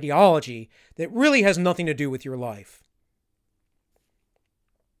some ideology that really has nothing to do with your life.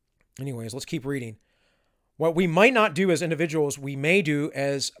 Anyways, let's keep reading. What we might not do as individuals, we may do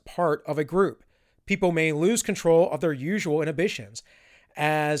as part of a group. People may lose control of their usual inhibitions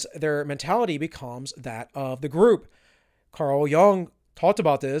as their mentality becomes that of the group. Carl Jung talked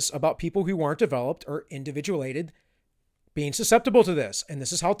about this, about people who weren't developed or individuated being susceptible to this. And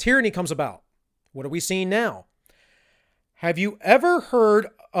this is how tyranny comes about. What are we seeing now? Have you ever heard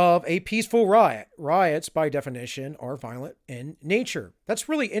of a peaceful riot? Riots, by definition, are violent in nature. That's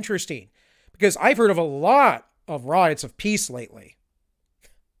really interesting because I've heard of a lot of riots of peace lately.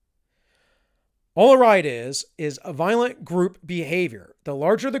 All a riot is a violent group behavior. The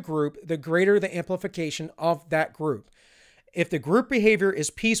larger the group, the greater the amplification of that group. If the group behavior is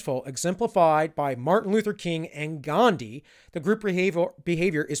peaceful, exemplified by Martin Luther King and Gandhi, the group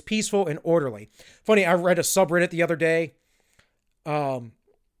behavior is peaceful and orderly. Funny, I read a subreddit the other day that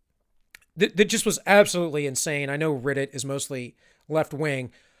just was absolutely insane. I know Reddit is mostly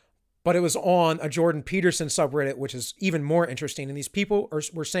left-wing, but it was on a Jordan Peterson subreddit, which is even more interesting. And these people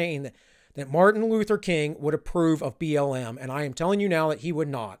were saying that Martin Luther King would approve of BLM, and I am telling you now that he would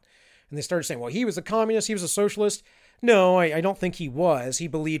not. And they started saying, well, he was a communist, he was a socialist. No, I don't think he was. He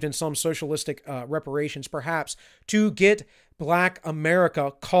believed in some socialistic reparations, perhaps, to get Black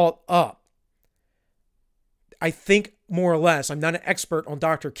America caught up. I think more or less, I'm not an expert on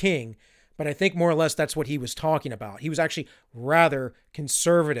Dr. King, but I think more or less that's what he was talking about. He was actually rather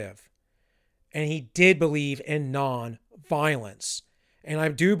conservative, and he did believe in non-violence. And I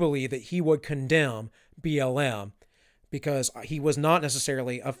do believe that he would condemn BLM because he was not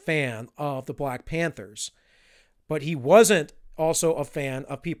necessarily a fan of the Black Panthers. But he wasn't also a fan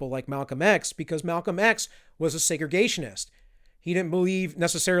of people like Malcolm X because Malcolm X was a segregationist. He didn't believe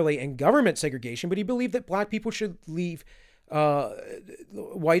necessarily in government segregation, but he believed that Black people should leave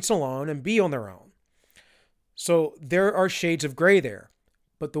whites alone and be on their own. So there are shades of gray there.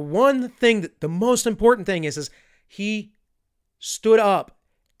 But the one thing, the most important thing is he stood up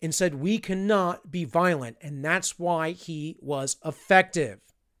and said, we cannot be violent. And that's why he was effective.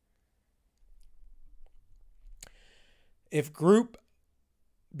 If group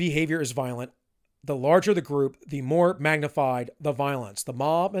behavior is violent, the larger the group, the more magnified the violence. The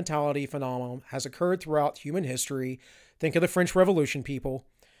mob mentality phenomenon has occurred throughout human history. Think of the French Revolution, people.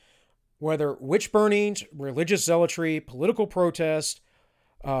 Whether witch burnings, religious zealotry, political protest,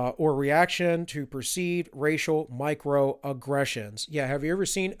 or reaction to perceived racial microaggressions. Yeah, have you ever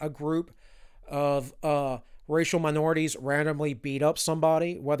seen a group of racial minorities randomly beat up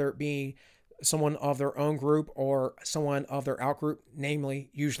somebody, whether it be someone of their own group or someone of their outgroup, namely,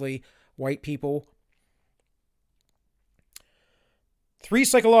 usually white people? 3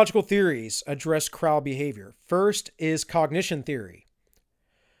 psychological theories address crowd behavior. First is cognition theory.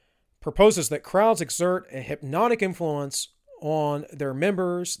 Proposes that crowds exert a hypnotic influence on their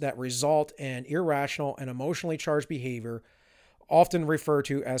members that result in irrational and emotionally charged behavior, often referred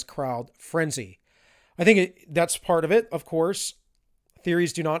to as crowd frenzy. I think that's part of it, of course.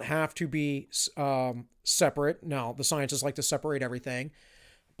 Theories do not have to be separate. Now, the scientists like to separate everything,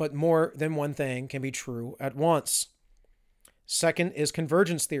 but more than one thing can be true at once. Second is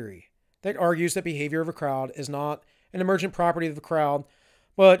convergence theory, that argues that behavior of a crowd is not an emergent property of the crowd,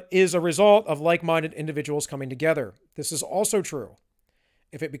 but is a result of like-minded individuals coming together. This is also true.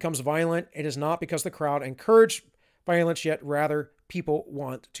 If it becomes violent, it is not because the crowd encouraged violence, yet rather people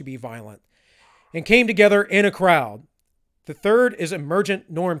want to be violent and came together in a crowd. The third is emergent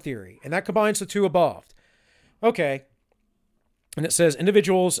norm theory, and that combines the two above. Okay. And it says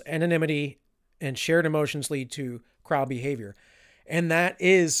individuals' anonymity and shared emotions lead to crowd behavior. And that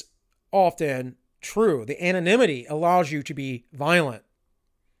is often true. The anonymity allows you to be violent.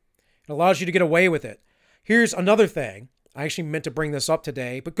 It allows you to get away with it. Here's another thing. I actually meant to bring this up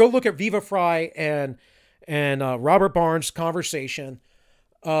today, but go look at Viva Frei and Robert Barnes' conversation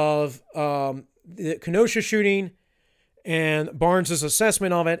of the Kenosha shooting and Barnes'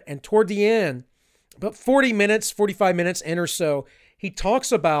 assessment of it. And toward the end, about 40 minutes, 45 minutes in or so, he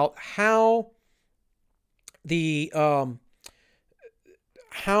talks about how he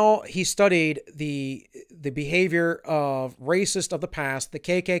studied the behavior of racists of the past, the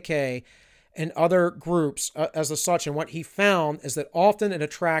KKK, and other groups as such. And what he found is that often it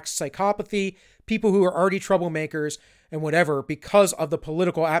attracts psychopathy, people who are already troublemakers and whatever, because of the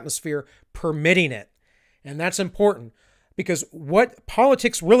political atmosphere permitting it. And that's important, because what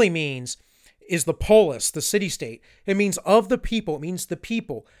politics really means is the polis, the city-state. It means of the people. It means the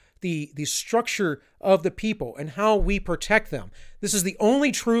people, the structure of the people and how we protect them. This is the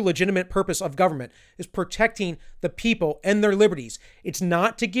only true legitimate purpose of government, is protecting the people and their liberties. It's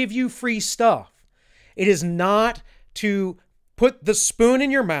not to give you free stuff. It is not to put the spoon in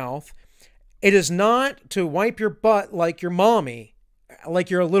your mouth. It is not to wipe your butt like your mommy, like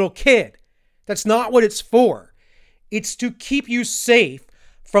you're a little kid. That's not what it's for. It's to keep you safe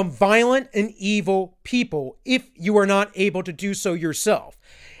from violent and evil people if you are not able to do so yourself.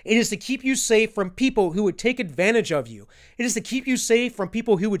 It is to keep you safe from people who would take advantage of you. It is to keep you safe from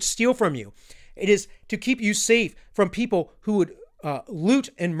people who would steal from you. It is to keep you safe from people who would loot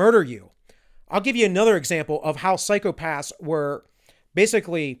and murder you. I'll give you another example of how psychopaths were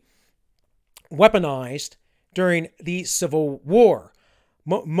basically weaponized during the Civil War.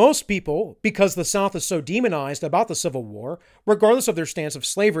 Most people, because the South is so demonized about the Civil War, regardless of their stance of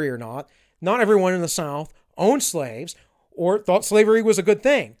slavery or not everyone in the South owned slaves or thought slavery was a good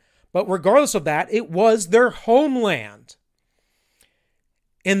thing. But regardless of that, it was their homeland.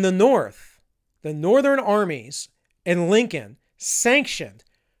 In the North, the Northern armies and Lincoln sanctioned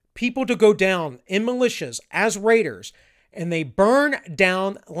people to go down in militias as raiders, and they burned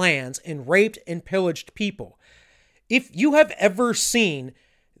down lands and raped and pillaged people. If you have ever seen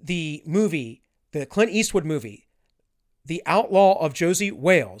the movie, the Clint Eastwood movie, The Outlaw of Josie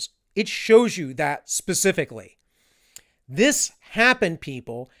Wales, it shows you that specifically. This happened,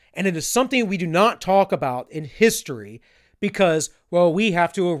 people, and it is something we do not talk about in history because, well, we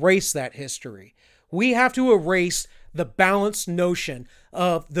have to erase that history. We have to erase the balanced notion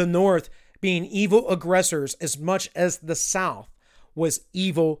of the North being evil aggressors as much as the South was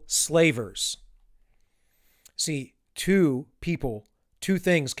evil slavers. See, two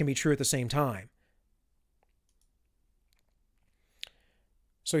things can be true at the same time.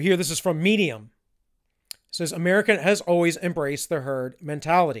 So here, this is from Medium. It says, America has always embraced the herd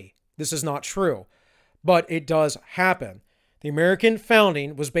mentality. This is not true, but it does happen. The American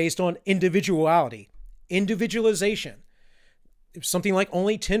founding was based on individuality, individualization. Something like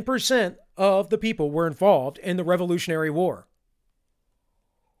only 10% of the people were involved in the Revolutionary War.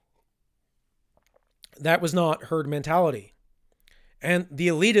 That was not herd mentality. And the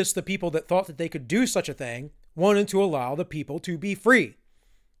elitists, the people that thought that they could do such a thing, wanted to allow the people to be free.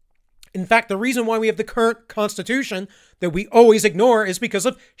 In fact, the reason why we have the current Constitution that we always ignore is because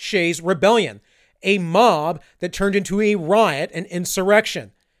of Shays' Rebellion, a mob that turned into a riot and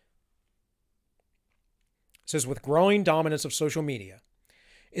insurrection. It says, with growing dominance of social media,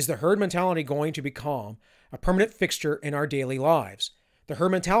 is the herd mentality going to become a permanent fixture in our daily lives? The herd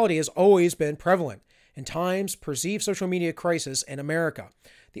mentality has always been prevalent in times perceived social media crisis in America.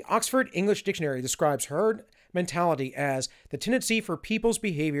 The Oxford English Dictionary describes herd mentality as the tendency for people's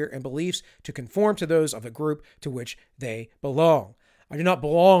behavior and beliefs to conform to those of a group to which they belong. I do not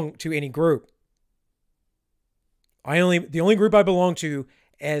belong to any group. The only group I belong to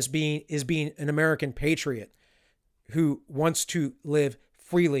is being an American patriot who wants to live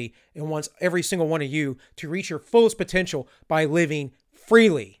freely and wants every single one of you to reach your fullest potential by living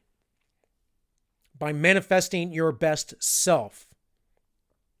freely, by manifesting your best self.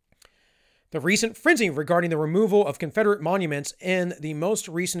 The recent frenzy regarding the removal of Confederate monuments in the most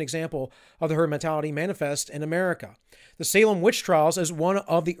recent example of the herd mentality manifest in America. The Salem witch trials is one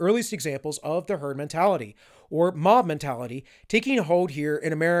of the earliest examples of the herd mentality, or mob mentality, taking hold here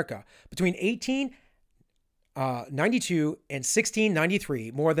in America. Between 1892 and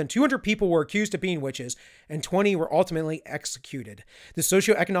 1693, more than 200 people were accused of being witches, and 20 were ultimately executed. The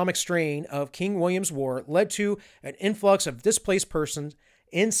socioeconomic strain of King William's War led to an influx of displaced persons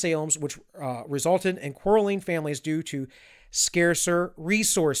in Salem's, which resulted in quarreling families due to scarcer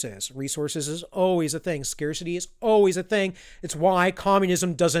resources. Resources is always a thing. Scarcity is always a thing. It's why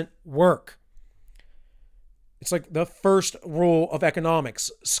communism doesn't work. It's like the first rule of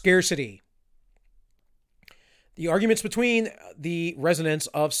economics, scarcity. The arguments between the residents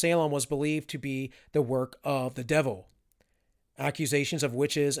of Salem was believed to be the work of the devil. Accusations of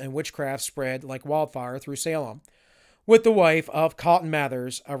witches and witchcraft spread like wildfire through Salem, with the wife of Cotton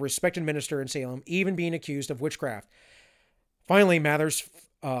Mathers, a respected minister in Salem, even being accused of witchcraft. Finally, Mathers'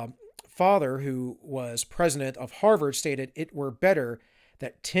 father, who was president of Harvard, stated it were better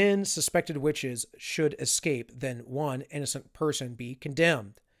that 10 suspected witches should escape than one innocent person be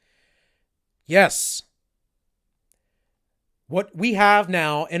condemned. Yes. What we have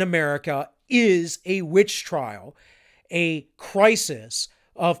now in America is a witch trial, a crisis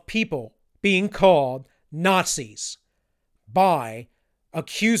of people being called Nazis by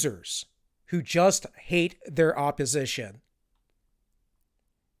accusers who just hate their opposition.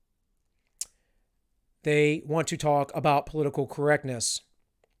 They want to talk about political correctness.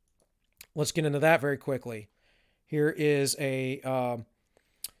 Let's get into that very quickly. Here is a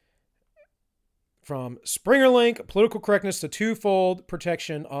from SpringerLink, Political Correctness, the Twofold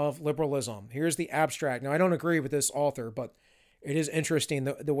Protection of Liberalism. Here's the abstract. Now, I don't agree with this author, but it is interesting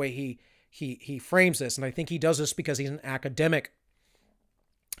the way he frames this, and I think he does this because he's an academic.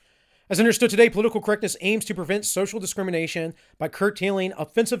 As understood today, political correctness aims to prevent social discrimination by curtailing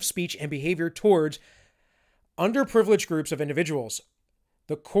offensive speech and behavior towards underprivileged groups of individuals.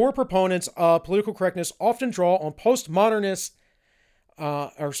 The core proponents of political correctness often draw on postmodernism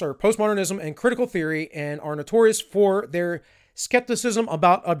and critical theory, and are notorious for their skepticism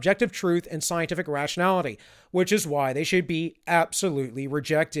about objective truth and scientific rationality, which is why they should be absolutely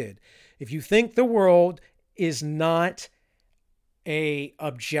rejected. If you think the world is not an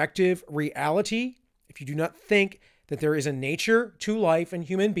objective reality, if you do not think that there is a nature to life and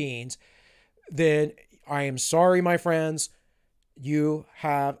human beings, then I am sorry, my friends, you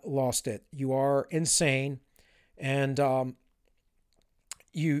have lost it. You are insane, and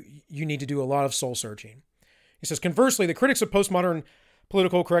you need to do a lot of soul searching. He says, conversely, the critics of postmodern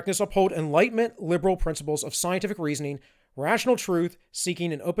political correctness uphold Enlightenment liberal principles of scientific reasoning, rational truth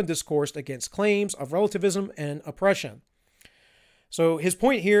seeking, and open discourse against claims of relativism and oppression. So his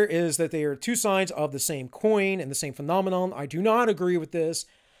point here is that they are two sides of the same coin and the same phenomenon. I do not agree with this.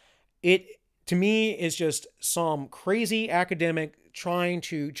 It, to me, is just some crazy academic trying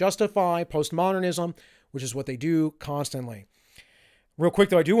to justify postmodernism, which is what they do constantly. Real quick,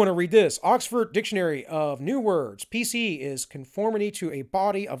 though, I do want to read this. Oxford Dictionary of New Words. PC is conformity to a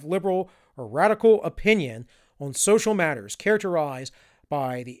body of liberal or radical opinion on social matters, characterized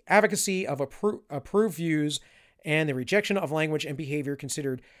by the advocacy of approved views and the rejection of language and behavior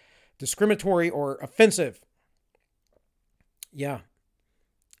considered discriminatory or offensive. Yeah.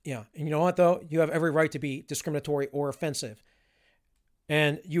 And you know what, though? You have every right to be discriminatory or offensive.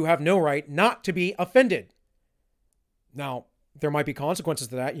 And you have no right not to be offended. Now, there might be consequences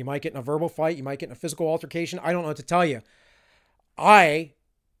to that. You might get in a verbal fight. You might get in a physical altercation. I don't know what to tell you. I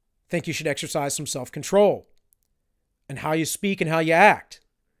think you should exercise some self-control in how you speak and how you act.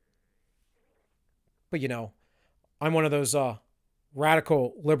 But, you know, I'm one of those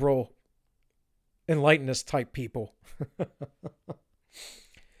radical, liberal, enlightenist type people.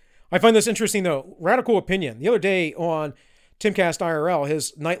 I find this interesting, though. Radical opinion. The other day on Timcast IRL,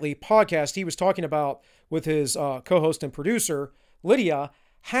 his nightly podcast, he was talking about with his co-host and producer, Lydia,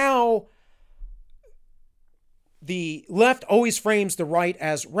 how the left always frames the right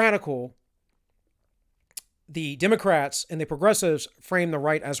as radical. The Democrats and the progressives frame the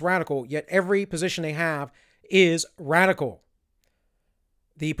right as radical, yet every position they have is radical.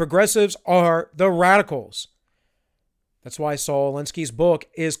 The progressives are the radicals. That's why Saul Alinsky's book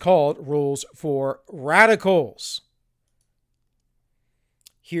is called Rules for Radicals.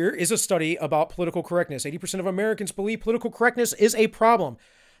 Here is a study about political correctness. 80% of Americans believe political correctness is a problem.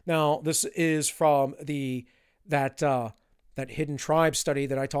 Now, this is from that Hidden Tribe study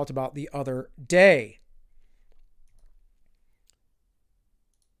that I talked about the other day.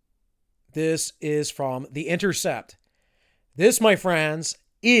 This is from The Intercept. This, my friends,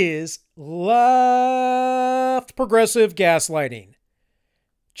 is left progressive gaslighting.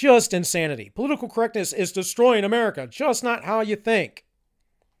 Just insanity. Political correctness is destroying America, just not how you think.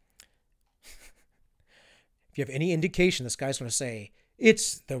 If you have any indication this guy's going to say,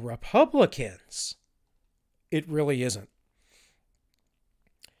 it's the Republicans, it really isn't.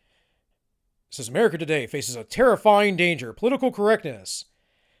 It says, America today faces a terrifying danger. Political correctness.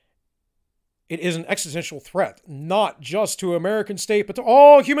 It is an existential threat, not just to American state, but to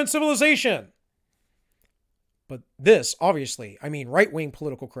all human civilization. But this, obviously, I mean right-wing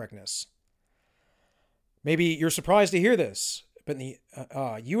political correctness. Maybe you're surprised to hear this, but in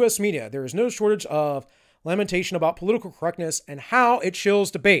the U.S. media, there is no shortage of lamentation about political correctness and how it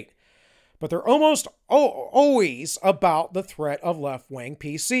chills debate. But they're almost always about the threat of left-wing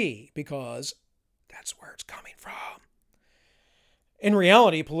PC, because that's where it's coming from. In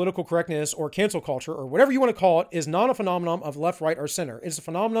reality, political correctness or cancel culture, or whatever you want to call it, is not a phenomenon of left, right, or center. It's a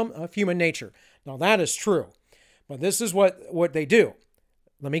phenomenon of human nature. Now, that is true. But this is what they do.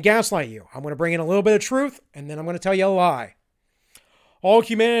 Let me gaslight you. I'm going to bring in a little bit of truth, and then I'm going to tell you a lie. All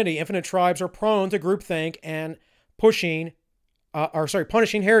humanity, infinite tribes, are prone to groupthink and punishing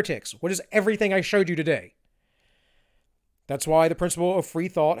heretics. What is everything I showed you today? That's why the principle of free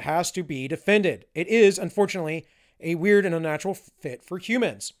thought has to be defended. It is, unfortunately, a weird and unnatural fit for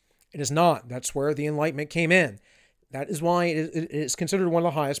humans. It is not. That's where the Enlightenment came in. That is why it is considered one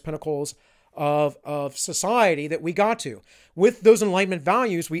of the highest pinnacles of society that we got to. With those Enlightenment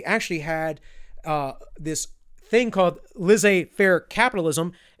values, we actually had this thing called laissez-faire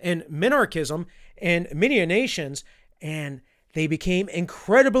capitalism and minarchism in many nations, and they became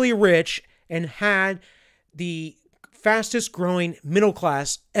incredibly rich and had the fastest growing middle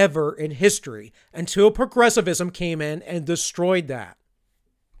class ever in history until progressivism came in and destroyed that.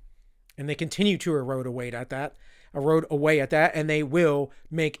 And they continue to erode away at that, and they will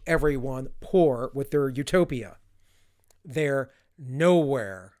make everyone poor with their utopia. They're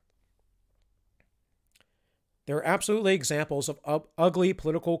nowhere. There are absolutely examples of ugly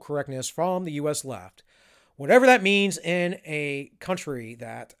political correctness from the U.S. left. Whatever that means in a country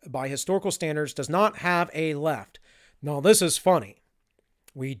that, by historical standards, does not have a left. Now, this is funny.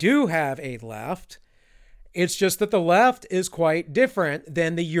 We do have a left. It's just that the left is quite different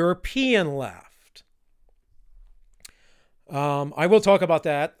than the European left. I will talk about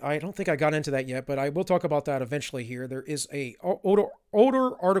that. I don't think I got into that yet, but I will talk about that eventually here. There is a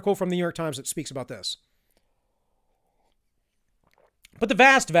older article from the New York Times that speaks about this. But the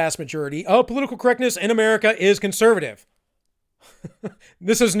vast majority of political correctness in America is conservative.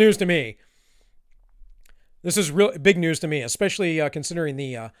 This is news to me. This is real big news to me, especially considering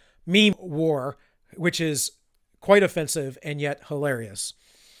the meme war, which is quite offensive and yet hilarious.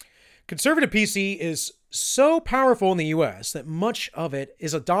 Conservative PC is so powerful in the U.S. that much of it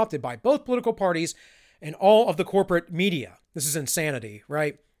is adopted by both political parties and all of the corporate media. This is insanity,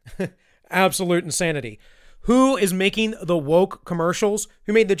 right? Absolute insanity. Who is making the woke commercials?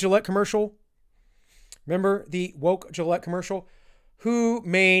 Who made the Gillette commercial? Remember the woke Gillette commercial? Who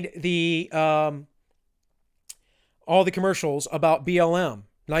made the all the commercials about BLM?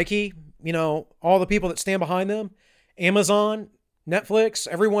 Nike, you know, all the people that stand behind them, Amazon, Netflix,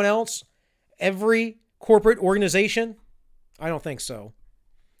 everyone else, every corporate organization? I don't think so.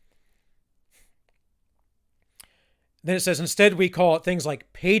 Then it says, instead we call it things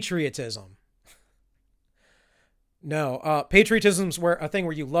like patriotism. No, patriotism is a thing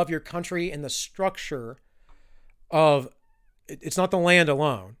where you love your country and the structure of, it's not the land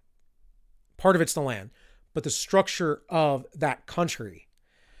alone. Part of it's the land, but the structure of that country.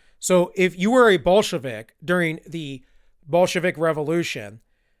 So if you were a Bolshevik during the Bolshevik Revolution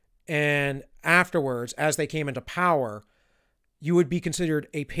and afterwards, as they came into power, you would be considered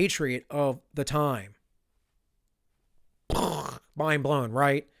a patriot of the time. Mind blown,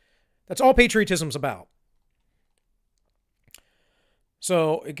 right? That's all patriotism's about.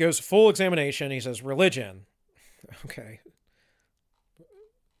 So it goes full examination. He says religion. Okay.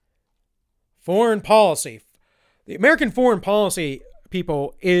 Foreign policy. The American foreign policy,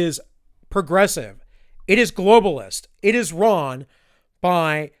 people, is progressive. It is globalist. It is run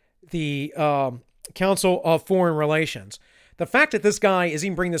by the Council of Foreign Relations. The fact that this guy is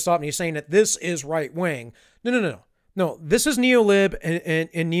even bringing this up and he's saying that this is right wing. No, this is neolib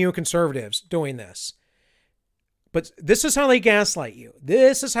and neoconservatives doing this. But this is how they gaslight you.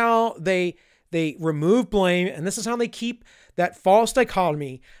 This is how they remove blame, and this is how they keep that false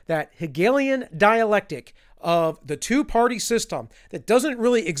dichotomy, that Hegelian dialectic of the two-party system that doesn't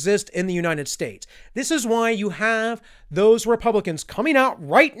really exist in the United States. This is why you have those Republicans coming out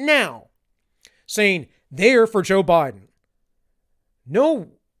right now saying they're for Joe Biden. No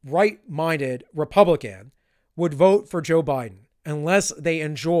right-minded Republican would vote for Joe Biden unless they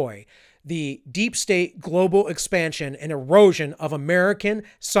enjoy the deep state global expansion and erosion of American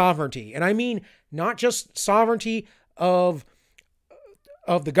sovereignty. And I mean not just sovereignty of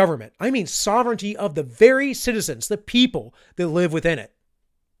the government. I mean sovereignty of the very citizens, the people that live within it.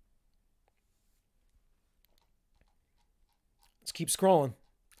 Let's keep scrolling.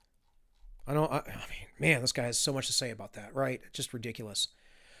 I mean, man, this guy has so much to say about that, right? Just ridiculous.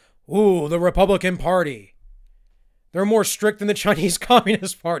 Ooh, the Republican Party. They're more strict than the Chinese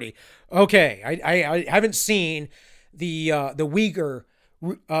Communist Party. Okay, I haven't seen the Uyghur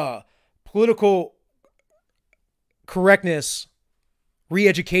political correctness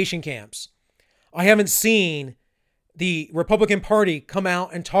re-education camps. I haven't seen the Republican Party come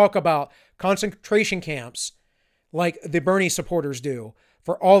out and talk about concentration camps like the Bernie supporters do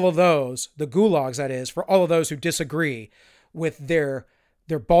for all of those, the gulags that is, for all of those who disagree with their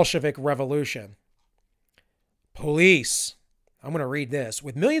Bolshevik revolution. Police. I'm going to read this.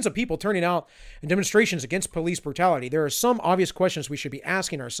 With millions of people turning out in demonstrations against police brutality, there are some obvious questions we should be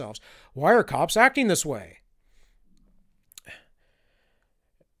asking ourselves. Why are cops acting this way?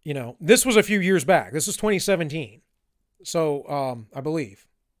 You know, this was a few years back. This is 2017. So, I believe.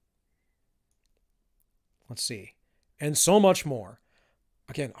 Let's see. And so much more.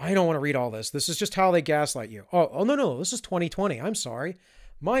 Again, I don't want to read all this. This is just how they gaslight you. Oh, no. This is 2020. I'm sorry.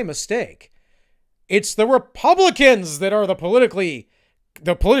 My mistake. It's the Republicans that are the politically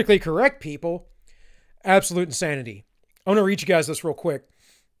correct people. Absolute insanity. I'm going to read you guys this real quick.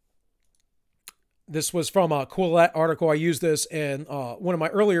 This was from a Quillette article. I used this in one of my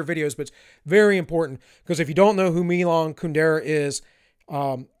earlier videos, but it's very important because if you don't know who Milan Kundera is,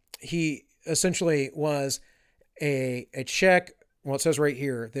 he essentially was a Czech, well, it says right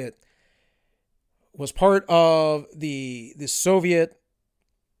here, that was part of the Soviet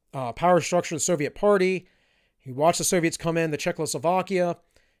power structure of the Soviet Party. He watched the Soviets come in, the Czechoslovakia,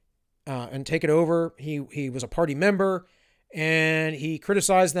 and take it over. He was a party member, and he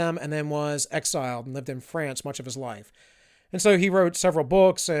criticized them and then was exiled and lived in France much of his life. And so he wrote several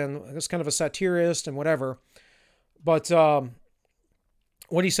books and was kind of a satirist and whatever. But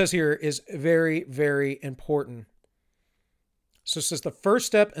what he says here is very, very important. So it says the first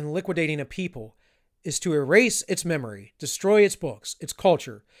step in liquidating a people is to erase its memory, destroy its books, its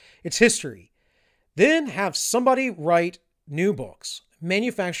culture, its history. Then have somebody write new books,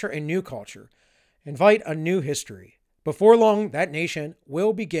 manufacture a new culture, invite a new history. Before long, that nation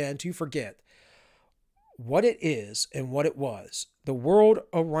will begin to forget what it is and what it was. The world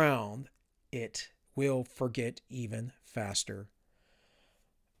around it will forget even faster.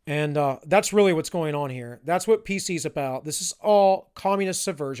 And that's really what's going on here. That's what PC is about. This is all communist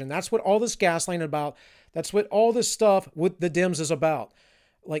subversion. That's what all this gaslighting is about. That's what all this stuff with the Dems is about.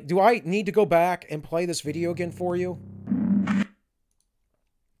 Like, do I need to go back and play this video again for you?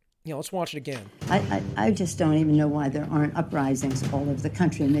 Yeah, let's watch it again. I just don't even know why there aren't uprisings all over the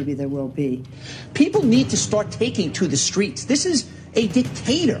country, and maybe there will be. People need to start taking to the streets. This is a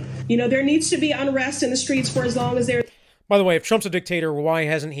dictator. You know, there needs to be unrest in the streets for as long as there... By the way, if Trump's a dictator, why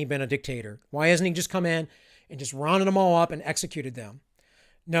hasn't he been a dictator? Why hasn't he just come in and just rounded them all up and executed them?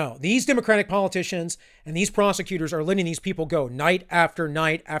 No, these Democratic politicians and these prosecutors are letting these people go night after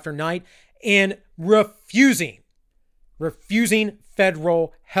night after night and refusing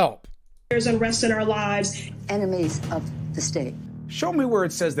federal help. There's unrest in our lives. Enemies of the state. Show me where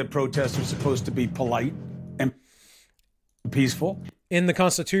it says that protests are supposed to be polite and peaceful. In the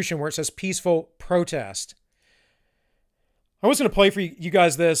Constitution where it says peaceful protest. I was going to play for you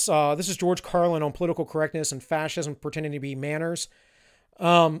guys this. This is George Carlin on political correctness and fascism pretending to be manners.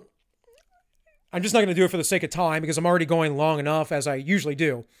 I'm just not going to do it for the sake of time because I'm already going long enough as I usually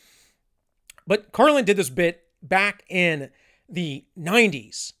do. But Carlin did this bit back in the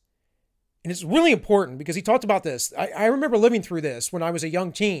 90s. And it's really important because he talked about this. I remember living through this when I was a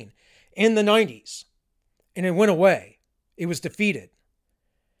young teen in the 90s. And it went away. It was defeated.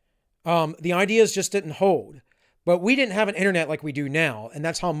 The ideas just didn't hold. But we didn't have an internet like we do now, and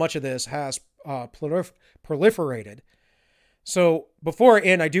that's how much of this has proliferated. So before I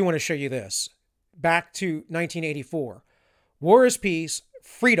end, I do want to show you this. Back to 1984. War is peace,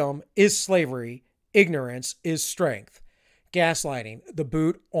 freedom is slavery, ignorance is strength. Gaslighting, the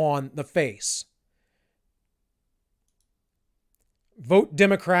boot on the face. Vote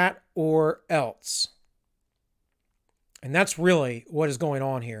Democrat or else. And that's really what is going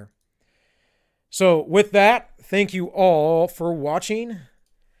on here. So with that, thank you all for watching.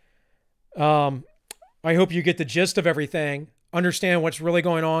 I hope you get the gist of everything, understand what's really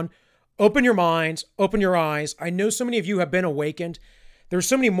going on Open your minds, open your eyes. I know so many of you have been awakened. There's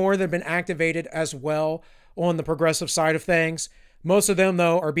so many more that have been activated as well on the progressive side of things. Most of them,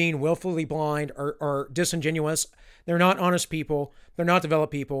 though, are being willfully blind or disingenuous. They're not honest people. They're not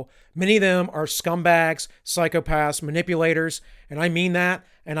developed people. Many of them are scumbags, psychopaths, manipulators, and I mean that,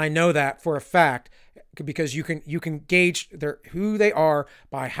 and I know that for a fact, because you can gauge who they are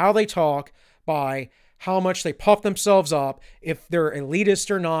by how they talk, by how much they puff themselves up, if they're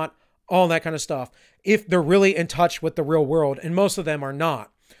elitist or not, all that kind of stuff, if they're really in touch with the real world, and most of them are not.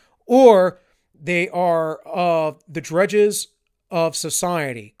 Or they are the drudges of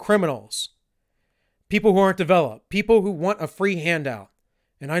society, criminals, people who aren't developed, people who want a free handout.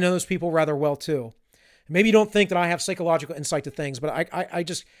 And I know those people rather well too. Maybe you don't think that I have psychological insight to things, but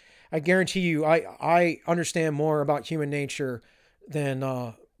I guarantee you, I understand more about human nature than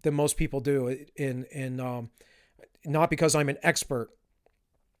most people do. Not because I'm an expert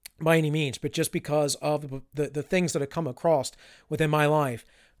by any means, but just because of the things that have come across within my life,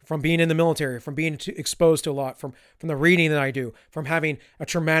 from being in the military, from being exposed to a lot, from the reading that I do, from having a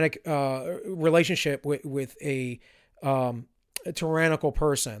traumatic relationship with a tyrannical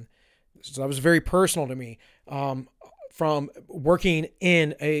person. So that was very personal to me. From working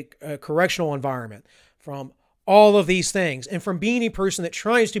in a correctional environment, from all of these things, and from being a person that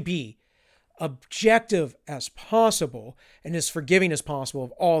tries to be objective as possible and as forgiving as possible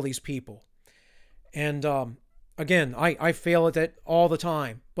of all these people. And again, I fail at that all the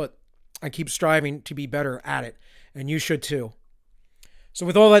time, but I keep striving to be better at it, and you should too. So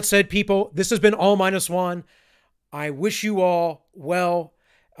with all that said, people, this has been AllMinucOne. I wish you all well.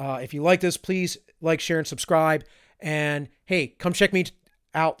 If you like this, please like, share, and subscribe. And hey, come check me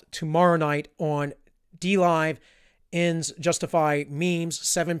out tomorrow night on DLive, Ends Justify Memes,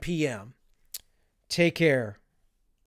 7 p.m. Take care.